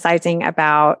 fantasizing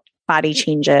about body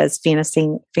changes,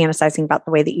 fantasizing about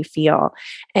the way that you feel.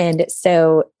 And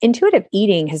so intuitive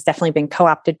eating has definitely been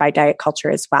co-opted by diet culture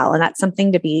as well. And that's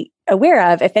something to be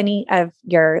aware of. If any of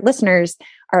your listeners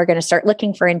are going to start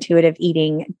looking for intuitive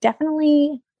eating,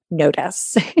 definitely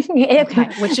notice. Okay.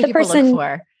 What should people look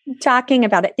for? Talking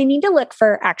about it, they need to look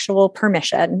for actual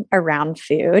permission around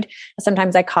food.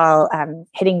 Sometimes I call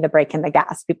hitting the brake and the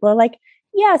gas. People are like,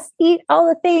 yes, eat all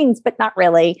the things, but not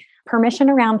really. Permission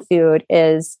around food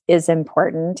is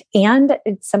important. And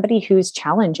it's somebody who's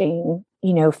challenging,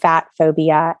 fat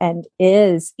phobia and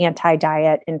is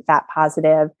anti-diet and fat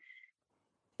positive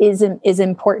is an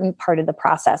important part of the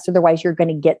process. Otherwise, you're going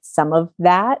to get some of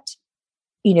that,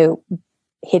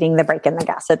 hitting the brake and the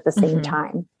gas at the same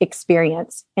time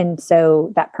experience. And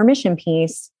so that permission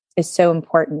piece is so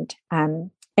important.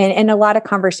 And a lot of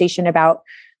conversation about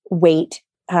weight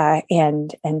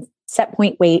and set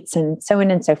point weights and so on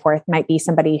and so forth might be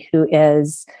somebody who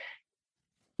is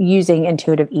using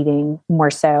intuitive eating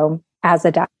more so as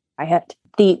a diet.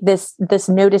 This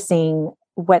noticing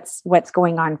what's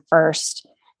going on first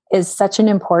is such an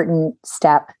important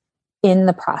step in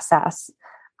the process,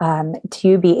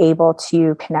 to be able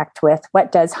to connect with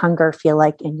what does hunger feel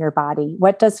like in your body?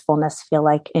 What does fullness feel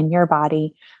like in your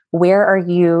body? Where are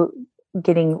you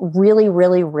getting really,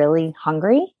 really, really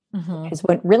hungry? Because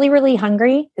when really, really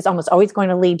hungry is almost always going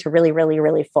to lead to really, really,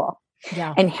 really full.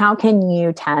 Yeah. And how can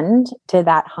you tend to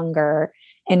that hunger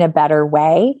in a better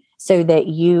way so that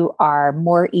you are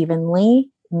more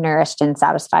evenly nourished and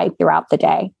satisfied throughout the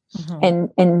day?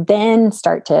 And then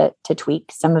start to tweak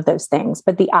some of those things.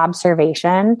 But the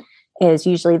observation is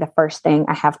usually the first thing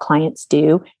I have clients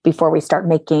do before we start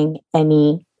making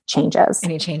any changes.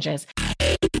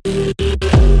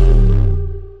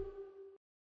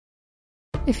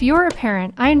 If you're a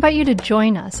parent, I invite you to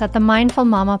join us at the Mindful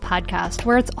Mama podcast,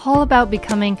 where it's all about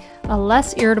becoming a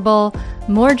less irritable,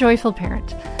 more joyful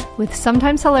parent. With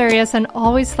sometimes hilarious and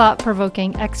always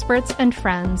thought-provoking experts and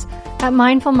friends, at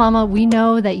Mindful Mama, we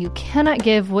know that you cannot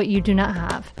give what you do not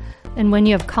have. And when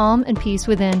you have calm and peace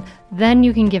within, then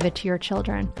you can give it to your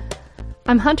children.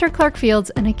 I'm Hunter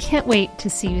Clark-Fields, and I can't wait to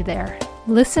see you there.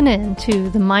 Listen in to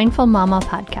the Mindful Mama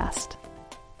podcast.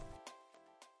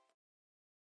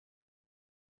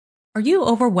 Are you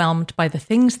overwhelmed by the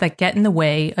things that get in the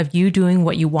way of you doing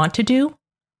what you want to do?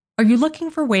 Are you looking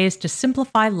for ways to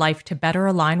simplify life to better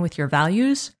align with your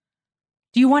values?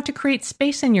 Do you want to create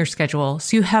space in your schedule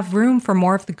so you have room for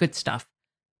more of the good stuff?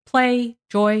 Play,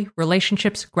 joy,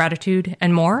 relationships, gratitude,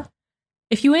 and more?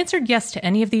 If you answered yes to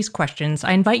any of these questions,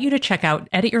 I invite you to check out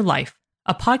Edit Your Life,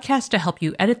 a podcast to help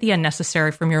you edit the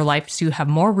unnecessary from your life so you have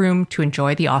more room to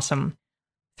enjoy the awesome.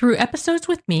 Through episodes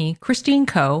with me, Christine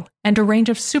Coe, and a range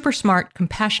of super smart,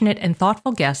 compassionate, and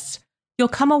thoughtful guests, you'll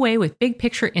come away with big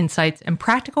picture insights and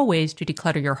practical ways to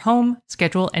declutter your home,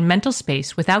 schedule, and mental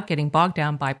space without getting bogged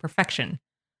down by perfection.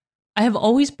 I have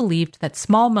always believed that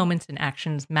small moments and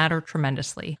actions matter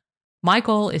tremendously. My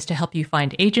goal is to help you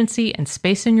find agency and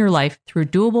space in your life through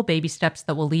doable baby steps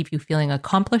that will leave you feeling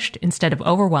accomplished instead of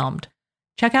overwhelmed.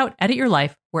 Check out Edit Your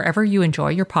Life wherever you enjoy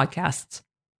your podcasts.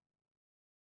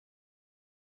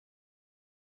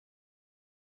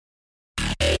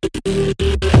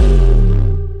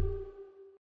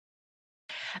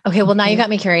 Okay, well, now you got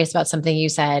me curious about something you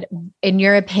said. In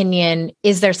your opinion,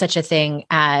 is there such a thing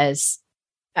as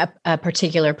a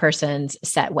particular person's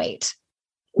set weight?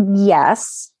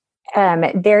 Yes.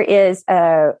 There is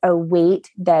a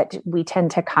weight that we tend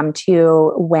to come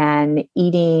to when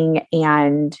eating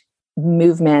and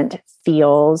movement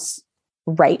feels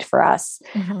right for us.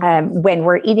 When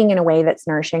we're eating in a way that's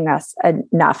nourishing us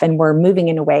enough and we're moving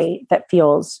in a way that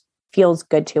feels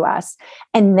good to us.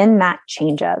 And then that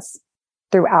changes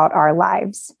throughout our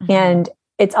lives. And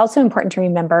it's also important to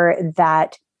remember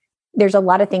that there's a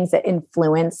lot of things that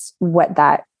influence what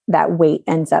that weight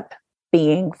ends up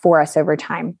being for us over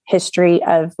time. History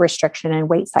of restriction and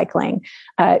weight cycling,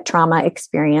 trauma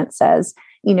experiences.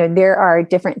 There are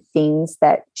different things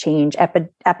that change,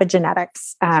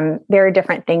 epigenetics. There are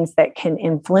different things that can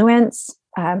influence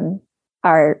that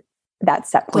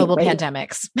set point Global weight.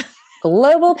 pandemics.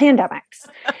 Global pandemics.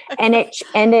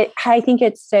 I think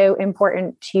it's so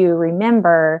important to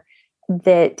remember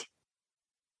that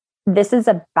this is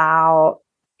about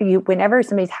whenever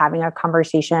somebody's having a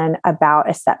conversation about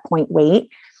a set point weight,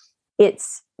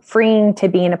 it's freeing to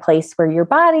be in a place where your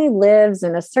body lives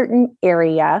in a certain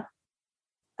area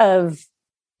of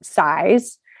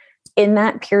size in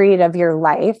that period of your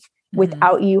life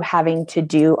without you having to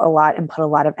do a lot and put a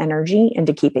lot of energy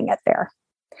into keeping it there.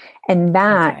 And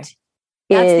that's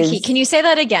the key. Can you say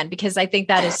that again? Because I think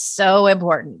that is so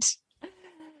important.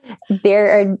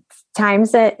 There are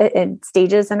times and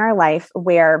stages in our life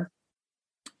where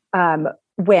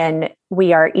when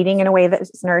we are eating in a way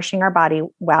that's nourishing our body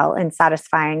well and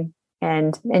satisfying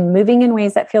and moving in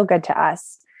ways that feel good to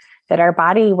us, that our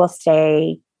body will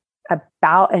stay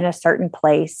about in a certain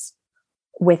place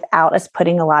without us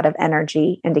putting a lot of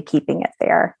energy into keeping it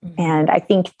there. And I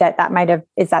think that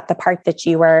is that the part that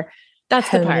you were That's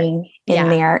the part in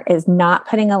there, is not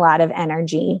putting a lot of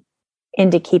energy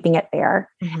into keeping it there.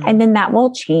 And then that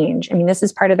will change. I mean, this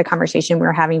is part of the conversation we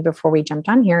were having before we jumped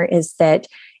on here, is that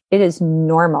it is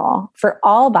normal for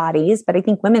all bodies, but I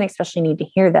think women especially need to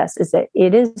hear this, is that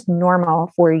it is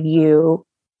normal for you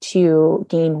to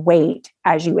gain weight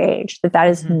as you age, that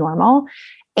is normal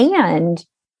and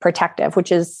protective,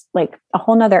 which is like a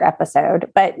whole nother episode,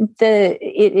 but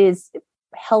it is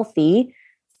healthy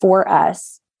for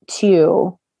us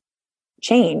to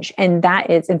change. And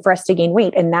for us to gain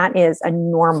weight. And that is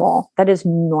normal.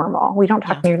 We don't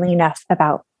talk nearly enough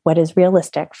about what is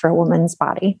realistic for a woman's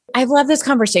body. I've loved this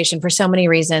conversation for so many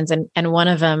reasons. And one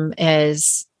of them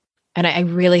is, and I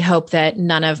really hope that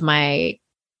none of my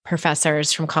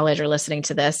professors from college are listening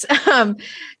to this,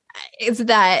 is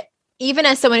that even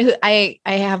as someone who I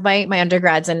have my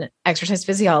undergrads in exercise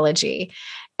physiology,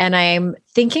 and I'm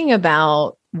thinking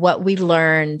about what we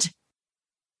learned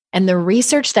and the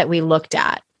research that we looked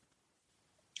at,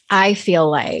 I feel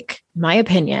like my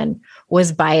opinion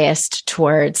was biased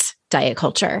towards diet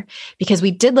culture, because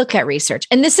we did look at research.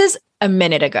 And this is a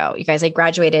minute ago. You guys, I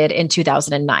graduated in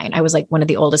 2009. I was like one of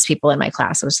the oldest people in my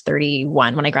class. I was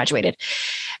 31 when I graduated.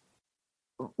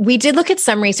 We did look at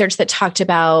some research that talked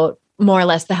about more or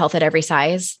less the health at every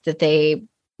size, that they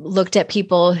looked at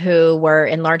people who were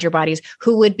in larger bodies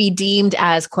who would be deemed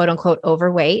as quote unquote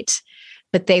overweight,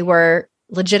 but they were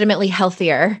legitimately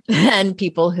healthier than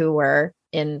people who were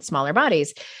in smaller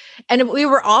bodies. And we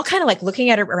were all kind of like looking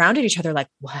at it around at each other, like,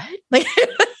 what? Like,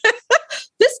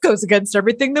 this goes against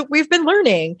everything that we've been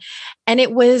learning. And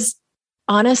it was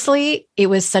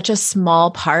such a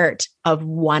small part of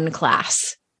one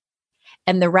class.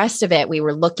 And the rest of it, we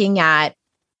were looking at,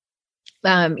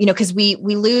 because we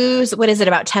lose, what is it,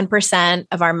 about 10%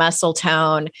 of our muscle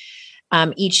tone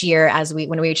each year when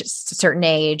we reach a certain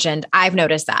age. And I've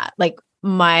noticed that, like,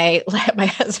 my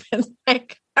husband's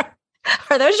like,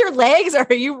 are those your legs, or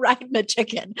are you riding a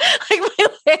chicken? Like, my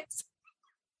legs,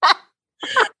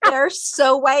 they're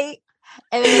so white,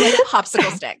 and they're like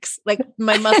popsicle sticks. Like,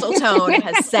 my muscle tone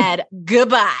has said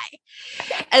goodbye.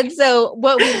 And so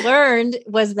what we learned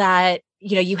was that,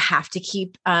 you have to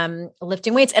keep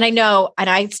lifting weights. And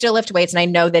I still lift weights, and I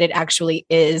know that it actually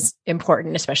is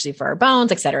important, especially for our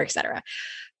bones, et cetera, et cetera.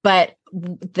 But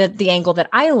the angle that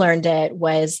I learned it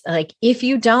was like, if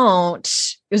you don't,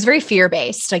 it was very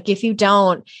fear-based. Like, if you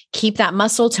don't keep that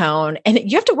muscle tone, and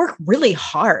you have to work really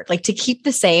hard, like, to keep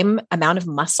the same amount of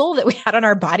muscle that we had on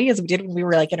our body as we did when we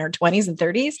were like in our 20s and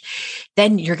 30s,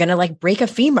 then you're going to like break a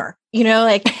femur,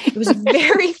 like it was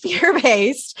very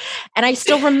fear-based. And I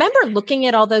still remember looking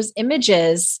at all those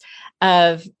images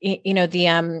of,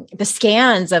 the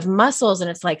scans of muscles. And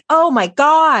it's like, oh my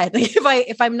God, like,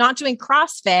 if I'm not doing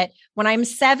CrossFit when I'm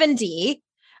 70,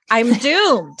 I'm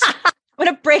doomed. I'm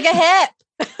going to break a hip.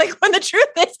 Like when the truth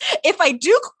is, if I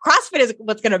do CrossFit is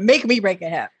what's going to make me break a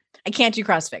hip. I can't do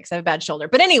CrossFit because I have a bad shoulder.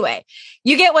 But anyway,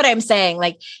 you get what I'm saying.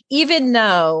 Like, even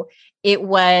though it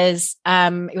was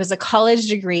a college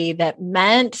degree that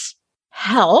meant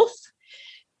health,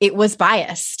 it was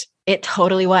biased. It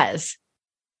totally was.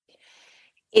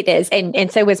 It is.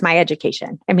 And so was my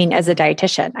education. I mean, as a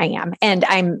dietitian, I am. And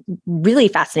I'm really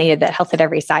fascinated that health at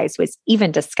every size was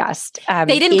even discussed.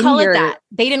 They didn't call it that.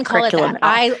 They didn't call it that.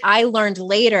 I learned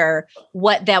later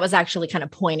what that was actually kind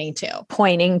of pointing to.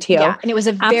 Yeah. And it was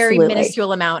a very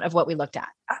minuscule amount of what we looked at.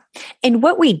 And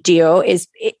what we do is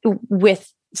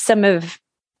with some of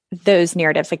those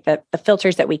narratives, like the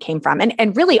filters that we came from,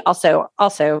 and really also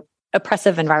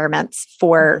oppressive environments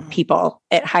for people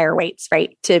at higher weights,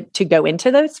 right? To go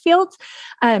into those fields.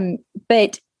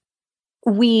 But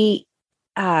we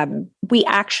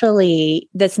actually,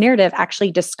 this narrative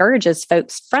actually discourages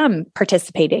folks from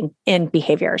participating in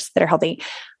behaviors that are healthy.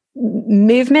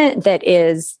 Movement that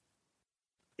is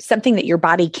something that your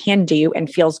body can do and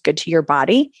feels good to your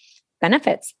body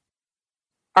benefits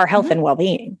our health and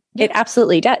well-being. Yep. It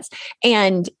absolutely does.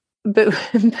 But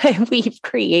we've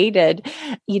created,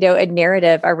 a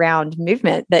narrative around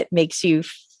movement that makes you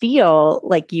feel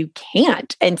like you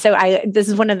can't. And so this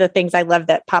is one of the things I love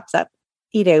that pops up,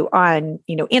 on,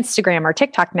 Instagram or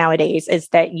TikTok nowadays, is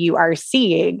that you are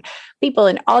seeing people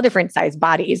in all different size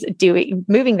bodies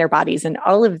moving their bodies in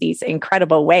all of these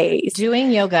incredible ways.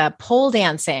 Doing yoga, pole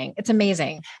dancing. It's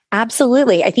amazing.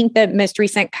 Absolutely. I think the most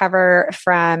recent cover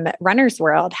from Runner's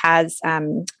World has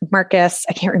Marcus,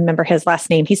 I can't remember his last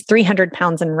name. He's 300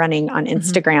 pounds and running on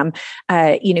Instagram.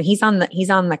 He's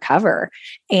on the cover,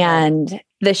 and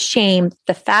the shame,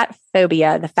 the fat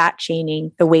phobia, the fat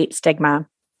shaming, the weight stigma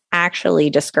actually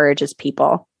discourages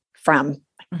people from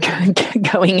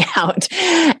going out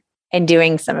and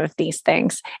doing some of these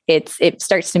things. It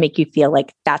starts to make you feel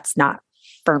like that's not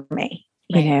for me.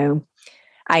 Right.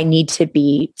 I need to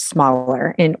be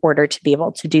smaller in order to be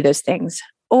able to do those things,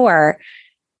 or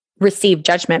receive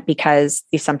judgment because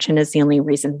the assumption is the only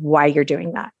reason why you're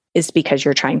doing that is because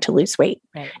you're trying to lose weight,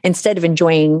 instead of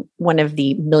enjoying one of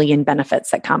the million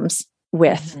benefits that comes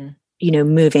with,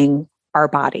 moving our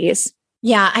bodies.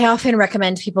 Yeah, I often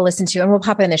recommend people listen to, and we'll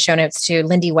pop it in the show notes too.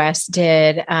 Lindy West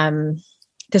did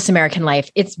This American Life.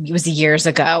 It was years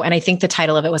ago. And I think the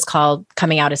title of it was called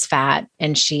Coming Out as Fat.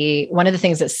 And one of the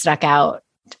things that stuck out,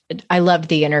 I loved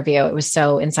the interview. It was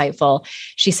so insightful.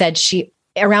 She said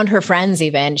around her friends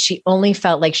even, she only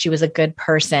felt like she was a good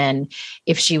person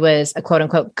if she was a quote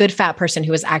unquote good fat person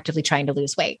who was actively trying to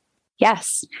lose weight.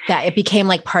 Yes. That it became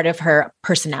like part of her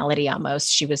personality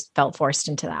almost. She felt forced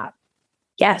into that.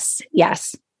 Yes.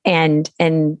 And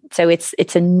so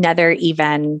it's another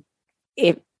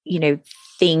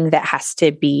thing that has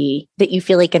to be, that you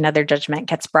feel like another judgment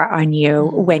gets brought on you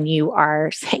when you are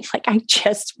saying like, I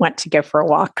just want to go for a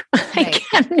walk. Right.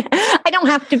 I don't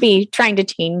have to be trying to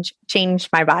change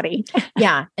my body.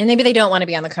 Yeah. And maybe they don't want to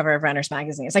be on the cover of Runner's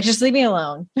Magazine. It's like, just leave me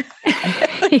alone.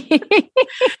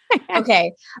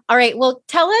 Okay. All right. Well,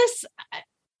 tell us,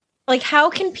 like, how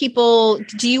can do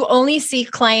you only see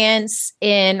clients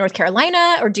in North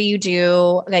Carolina, or do you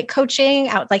do like coaching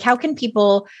out? Like, how can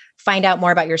people find out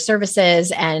more about your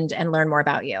services and learn more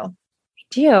about you?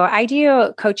 I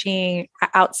do coaching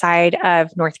outside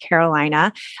of North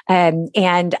Carolina.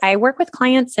 And I work with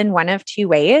clients in one of two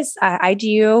ways. I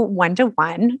do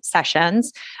one-to-one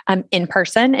sessions in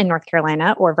person in North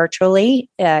Carolina, or virtually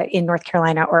in North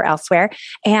Carolina or elsewhere.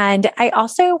 And I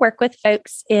also work with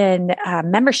folks in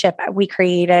membership we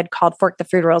created called Fork the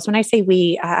Food Rules. When I say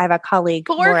we, I have a colleague,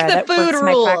 Fork Laura, the Food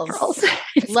Rules.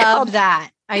 Love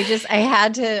that. I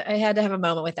had to have a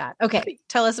moment with that. Okay.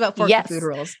 Tell us about Fork the Food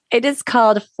Rules. It is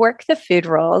called Fork the Food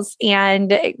Rules.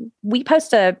 And we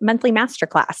post a monthly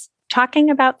masterclass talking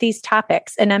about these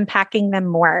topics and unpacking them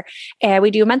more.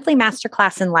 We do a monthly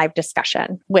masterclass and live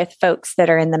discussion with folks that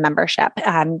are in the membership.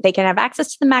 They can have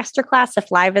access to the masterclass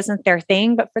if live isn't their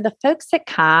thing, but for the folks that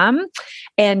come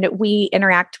and we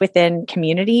interact within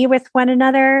community with one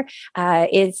another,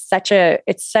 it's such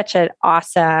an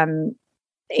awesome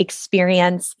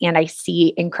experience. And I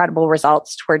see incredible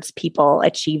results towards people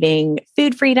achieving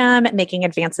food freedom, making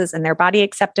advances in their body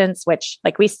acceptance, which,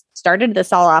 like we started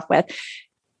this all off with,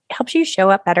 helps you show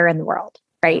up better in the world,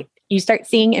 right? You start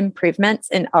seeing improvements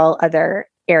in all other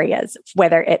areas,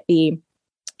 whether it be,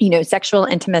 sexual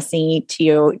intimacy,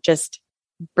 to just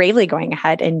bravely going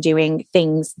ahead and doing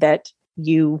things that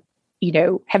you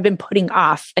have been putting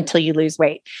off until you lose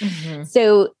weight. Mm-hmm.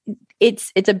 So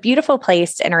it's a beautiful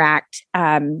place to interact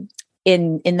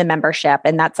in the membership.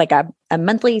 And that's like a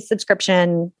monthly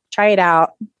subscription. Try it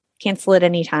out. cancel at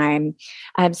any time.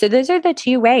 So those are the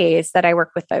two ways that I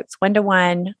work with folks,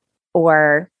 one-to-one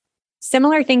or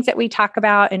similar things that we talk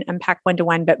about and unpack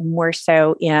one-to-one, but more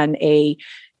so in a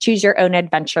choose your own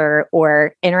adventure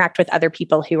or interact with other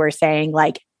people who are saying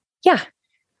like, yeah,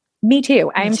 me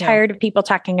too. I'm tired of people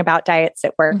talking about diets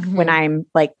at work when I'm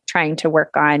like trying to work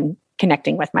on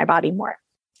connecting with my body more.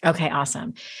 Okay,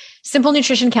 awesome.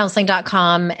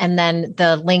 SimpleNutritionCounseling.com. And then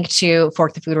the link to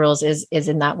Fork the Food Rules is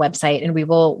in that website. And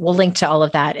we'll link to all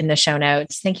of that in the show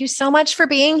notes. Thank you so much for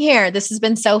being here. This has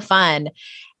been so fun.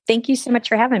 Thank you so much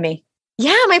for having me.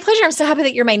 Yeah, my pleasure. I'm so happy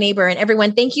that you're my neighbor. And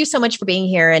everyone, thank you so much for being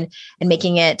here and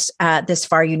making it this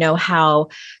far. You know how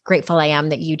grateful I am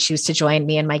that you choose to join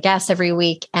me and my guests every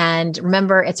week. And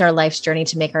remember, it's our life's journey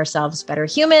to make ourselves better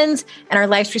humans and our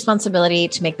life's responsibility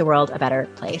to make the world a better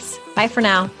place. Bye for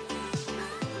now.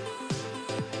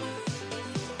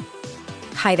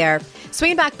 Hi there.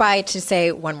 Swinging back by to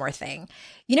say one more thing.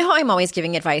 You know how I'm always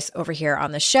giving advice over here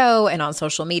on the show and on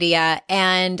social media,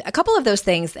 and a couple of those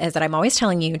things is that I'm always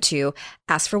telling you to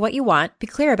ask for what you want, be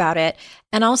clear about it,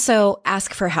 and also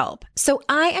ask for help. So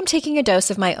I am taking a dose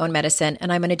of my own medicine,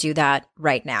 and I'm going to do that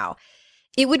right now.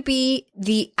 It would be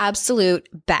the absolute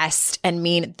best and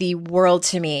mean the world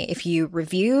to me if you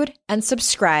reviewed and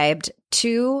subscribed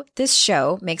to this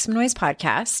show, Make Some Noise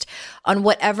podcast, on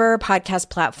whatever podcast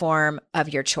platform of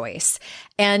your choice.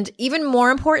 And even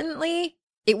more importantly,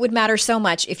 it would matter so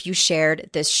much if you shared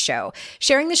this show.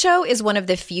 Sharing the show is one of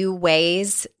the few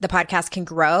ways the podcast can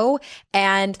grow,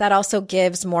 and that also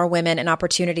gives more women an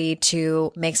opportunity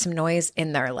to make some noise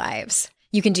in their lives.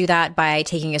 You can do that by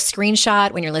taking a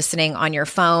screenshot when you're listening on your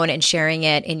phone and sharing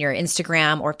it in your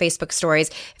Instagram or Facebook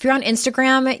stories. If you're on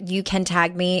Instagram, you can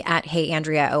tag me at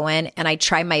HeyAndreaOwen, and I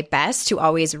try my best to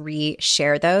always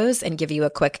re-share those and give you a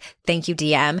quick thank you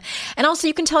DM. And also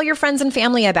you can tell your friends and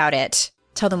family about it.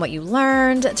 Tell them what you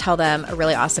learned, tell them a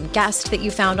really awesome guest that you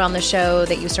found on the show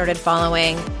that you started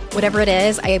following. Whatever it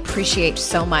is, I appreciate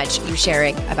so much you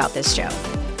sharing about this show.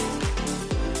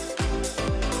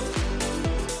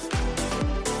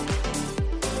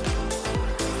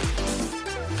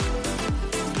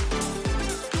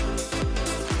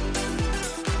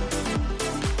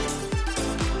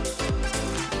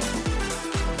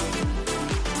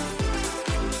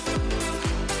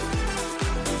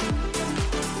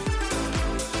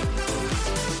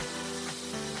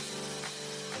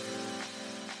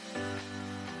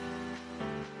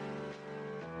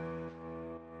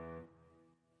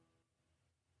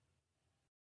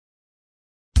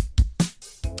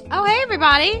 Oh, hey,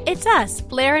 everybody. It's us,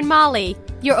 Blair and Molly,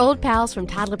 your old pals from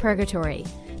Toddler Purgatory.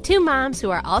 Two moms who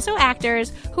are also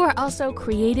actors, who are also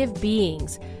creative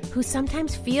beings, who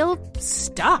sometimes feel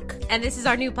stuck. And this is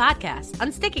our new podcast,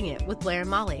 Unsticking It with Blair and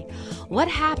Molly. What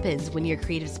happens when your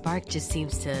creative spark just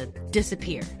seems to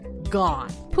disappear? Gone.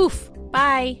 Poof.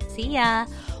 Bye. See ya.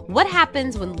 What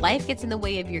happens when life gets in the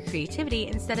way of your creativity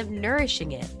instead of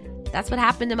nourishing it? That's what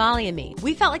happened to Molly and me.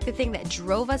 We felt like the thing that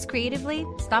drove us creatively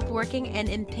stopped working and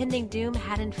impending doom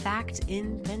had in fact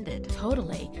impended.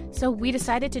 Totally. So we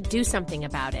decided to do something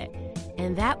about it.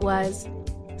 And that was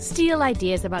steal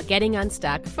ideas about getting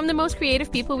unstuck from the most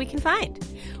creative people we can find.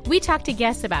 We talked to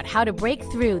guests about how to break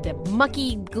through the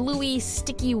mucky, gluey,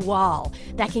 sticky wall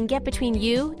that can get between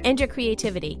you and your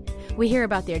creativity. We hear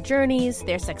about their journeys,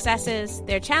 their successes,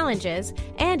 their challenges,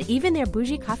 and even their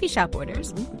bougie coffee shop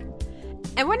orders.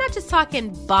 And we're not just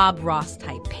talking Bob Ross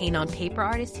type paint on paper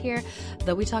artists here,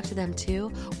 though we talk to them too.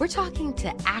 We're talking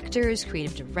to actors,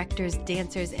 creative directors,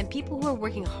 dancers, and people who are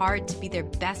working hard to be their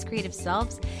best creative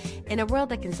selves in a world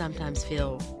that can sometimes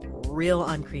feel real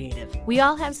uncreative. We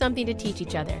all have something to teach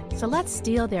each other, so let's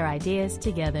steal their ideas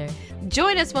together.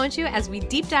 Join us, won't you, as we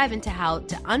deep dive into how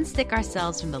to unstick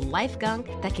ourselves from the life gunk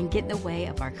that can get in the way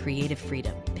of our creative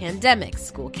freedom. Pandemics,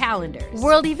 school calendars,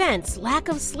 world events, lack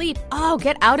of sleep. Oh,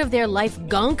 get out of their life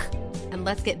gunk. And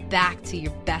let's get back to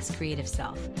your best creative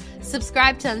self.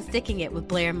 Subscribe to Unsticking It with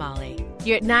Blair and Molly.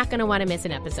 You're not going to want to miss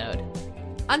an episode.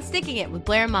 Unsticking It with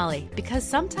Blair and Molly, because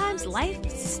sometimes life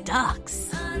sucks.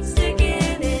 Unsticking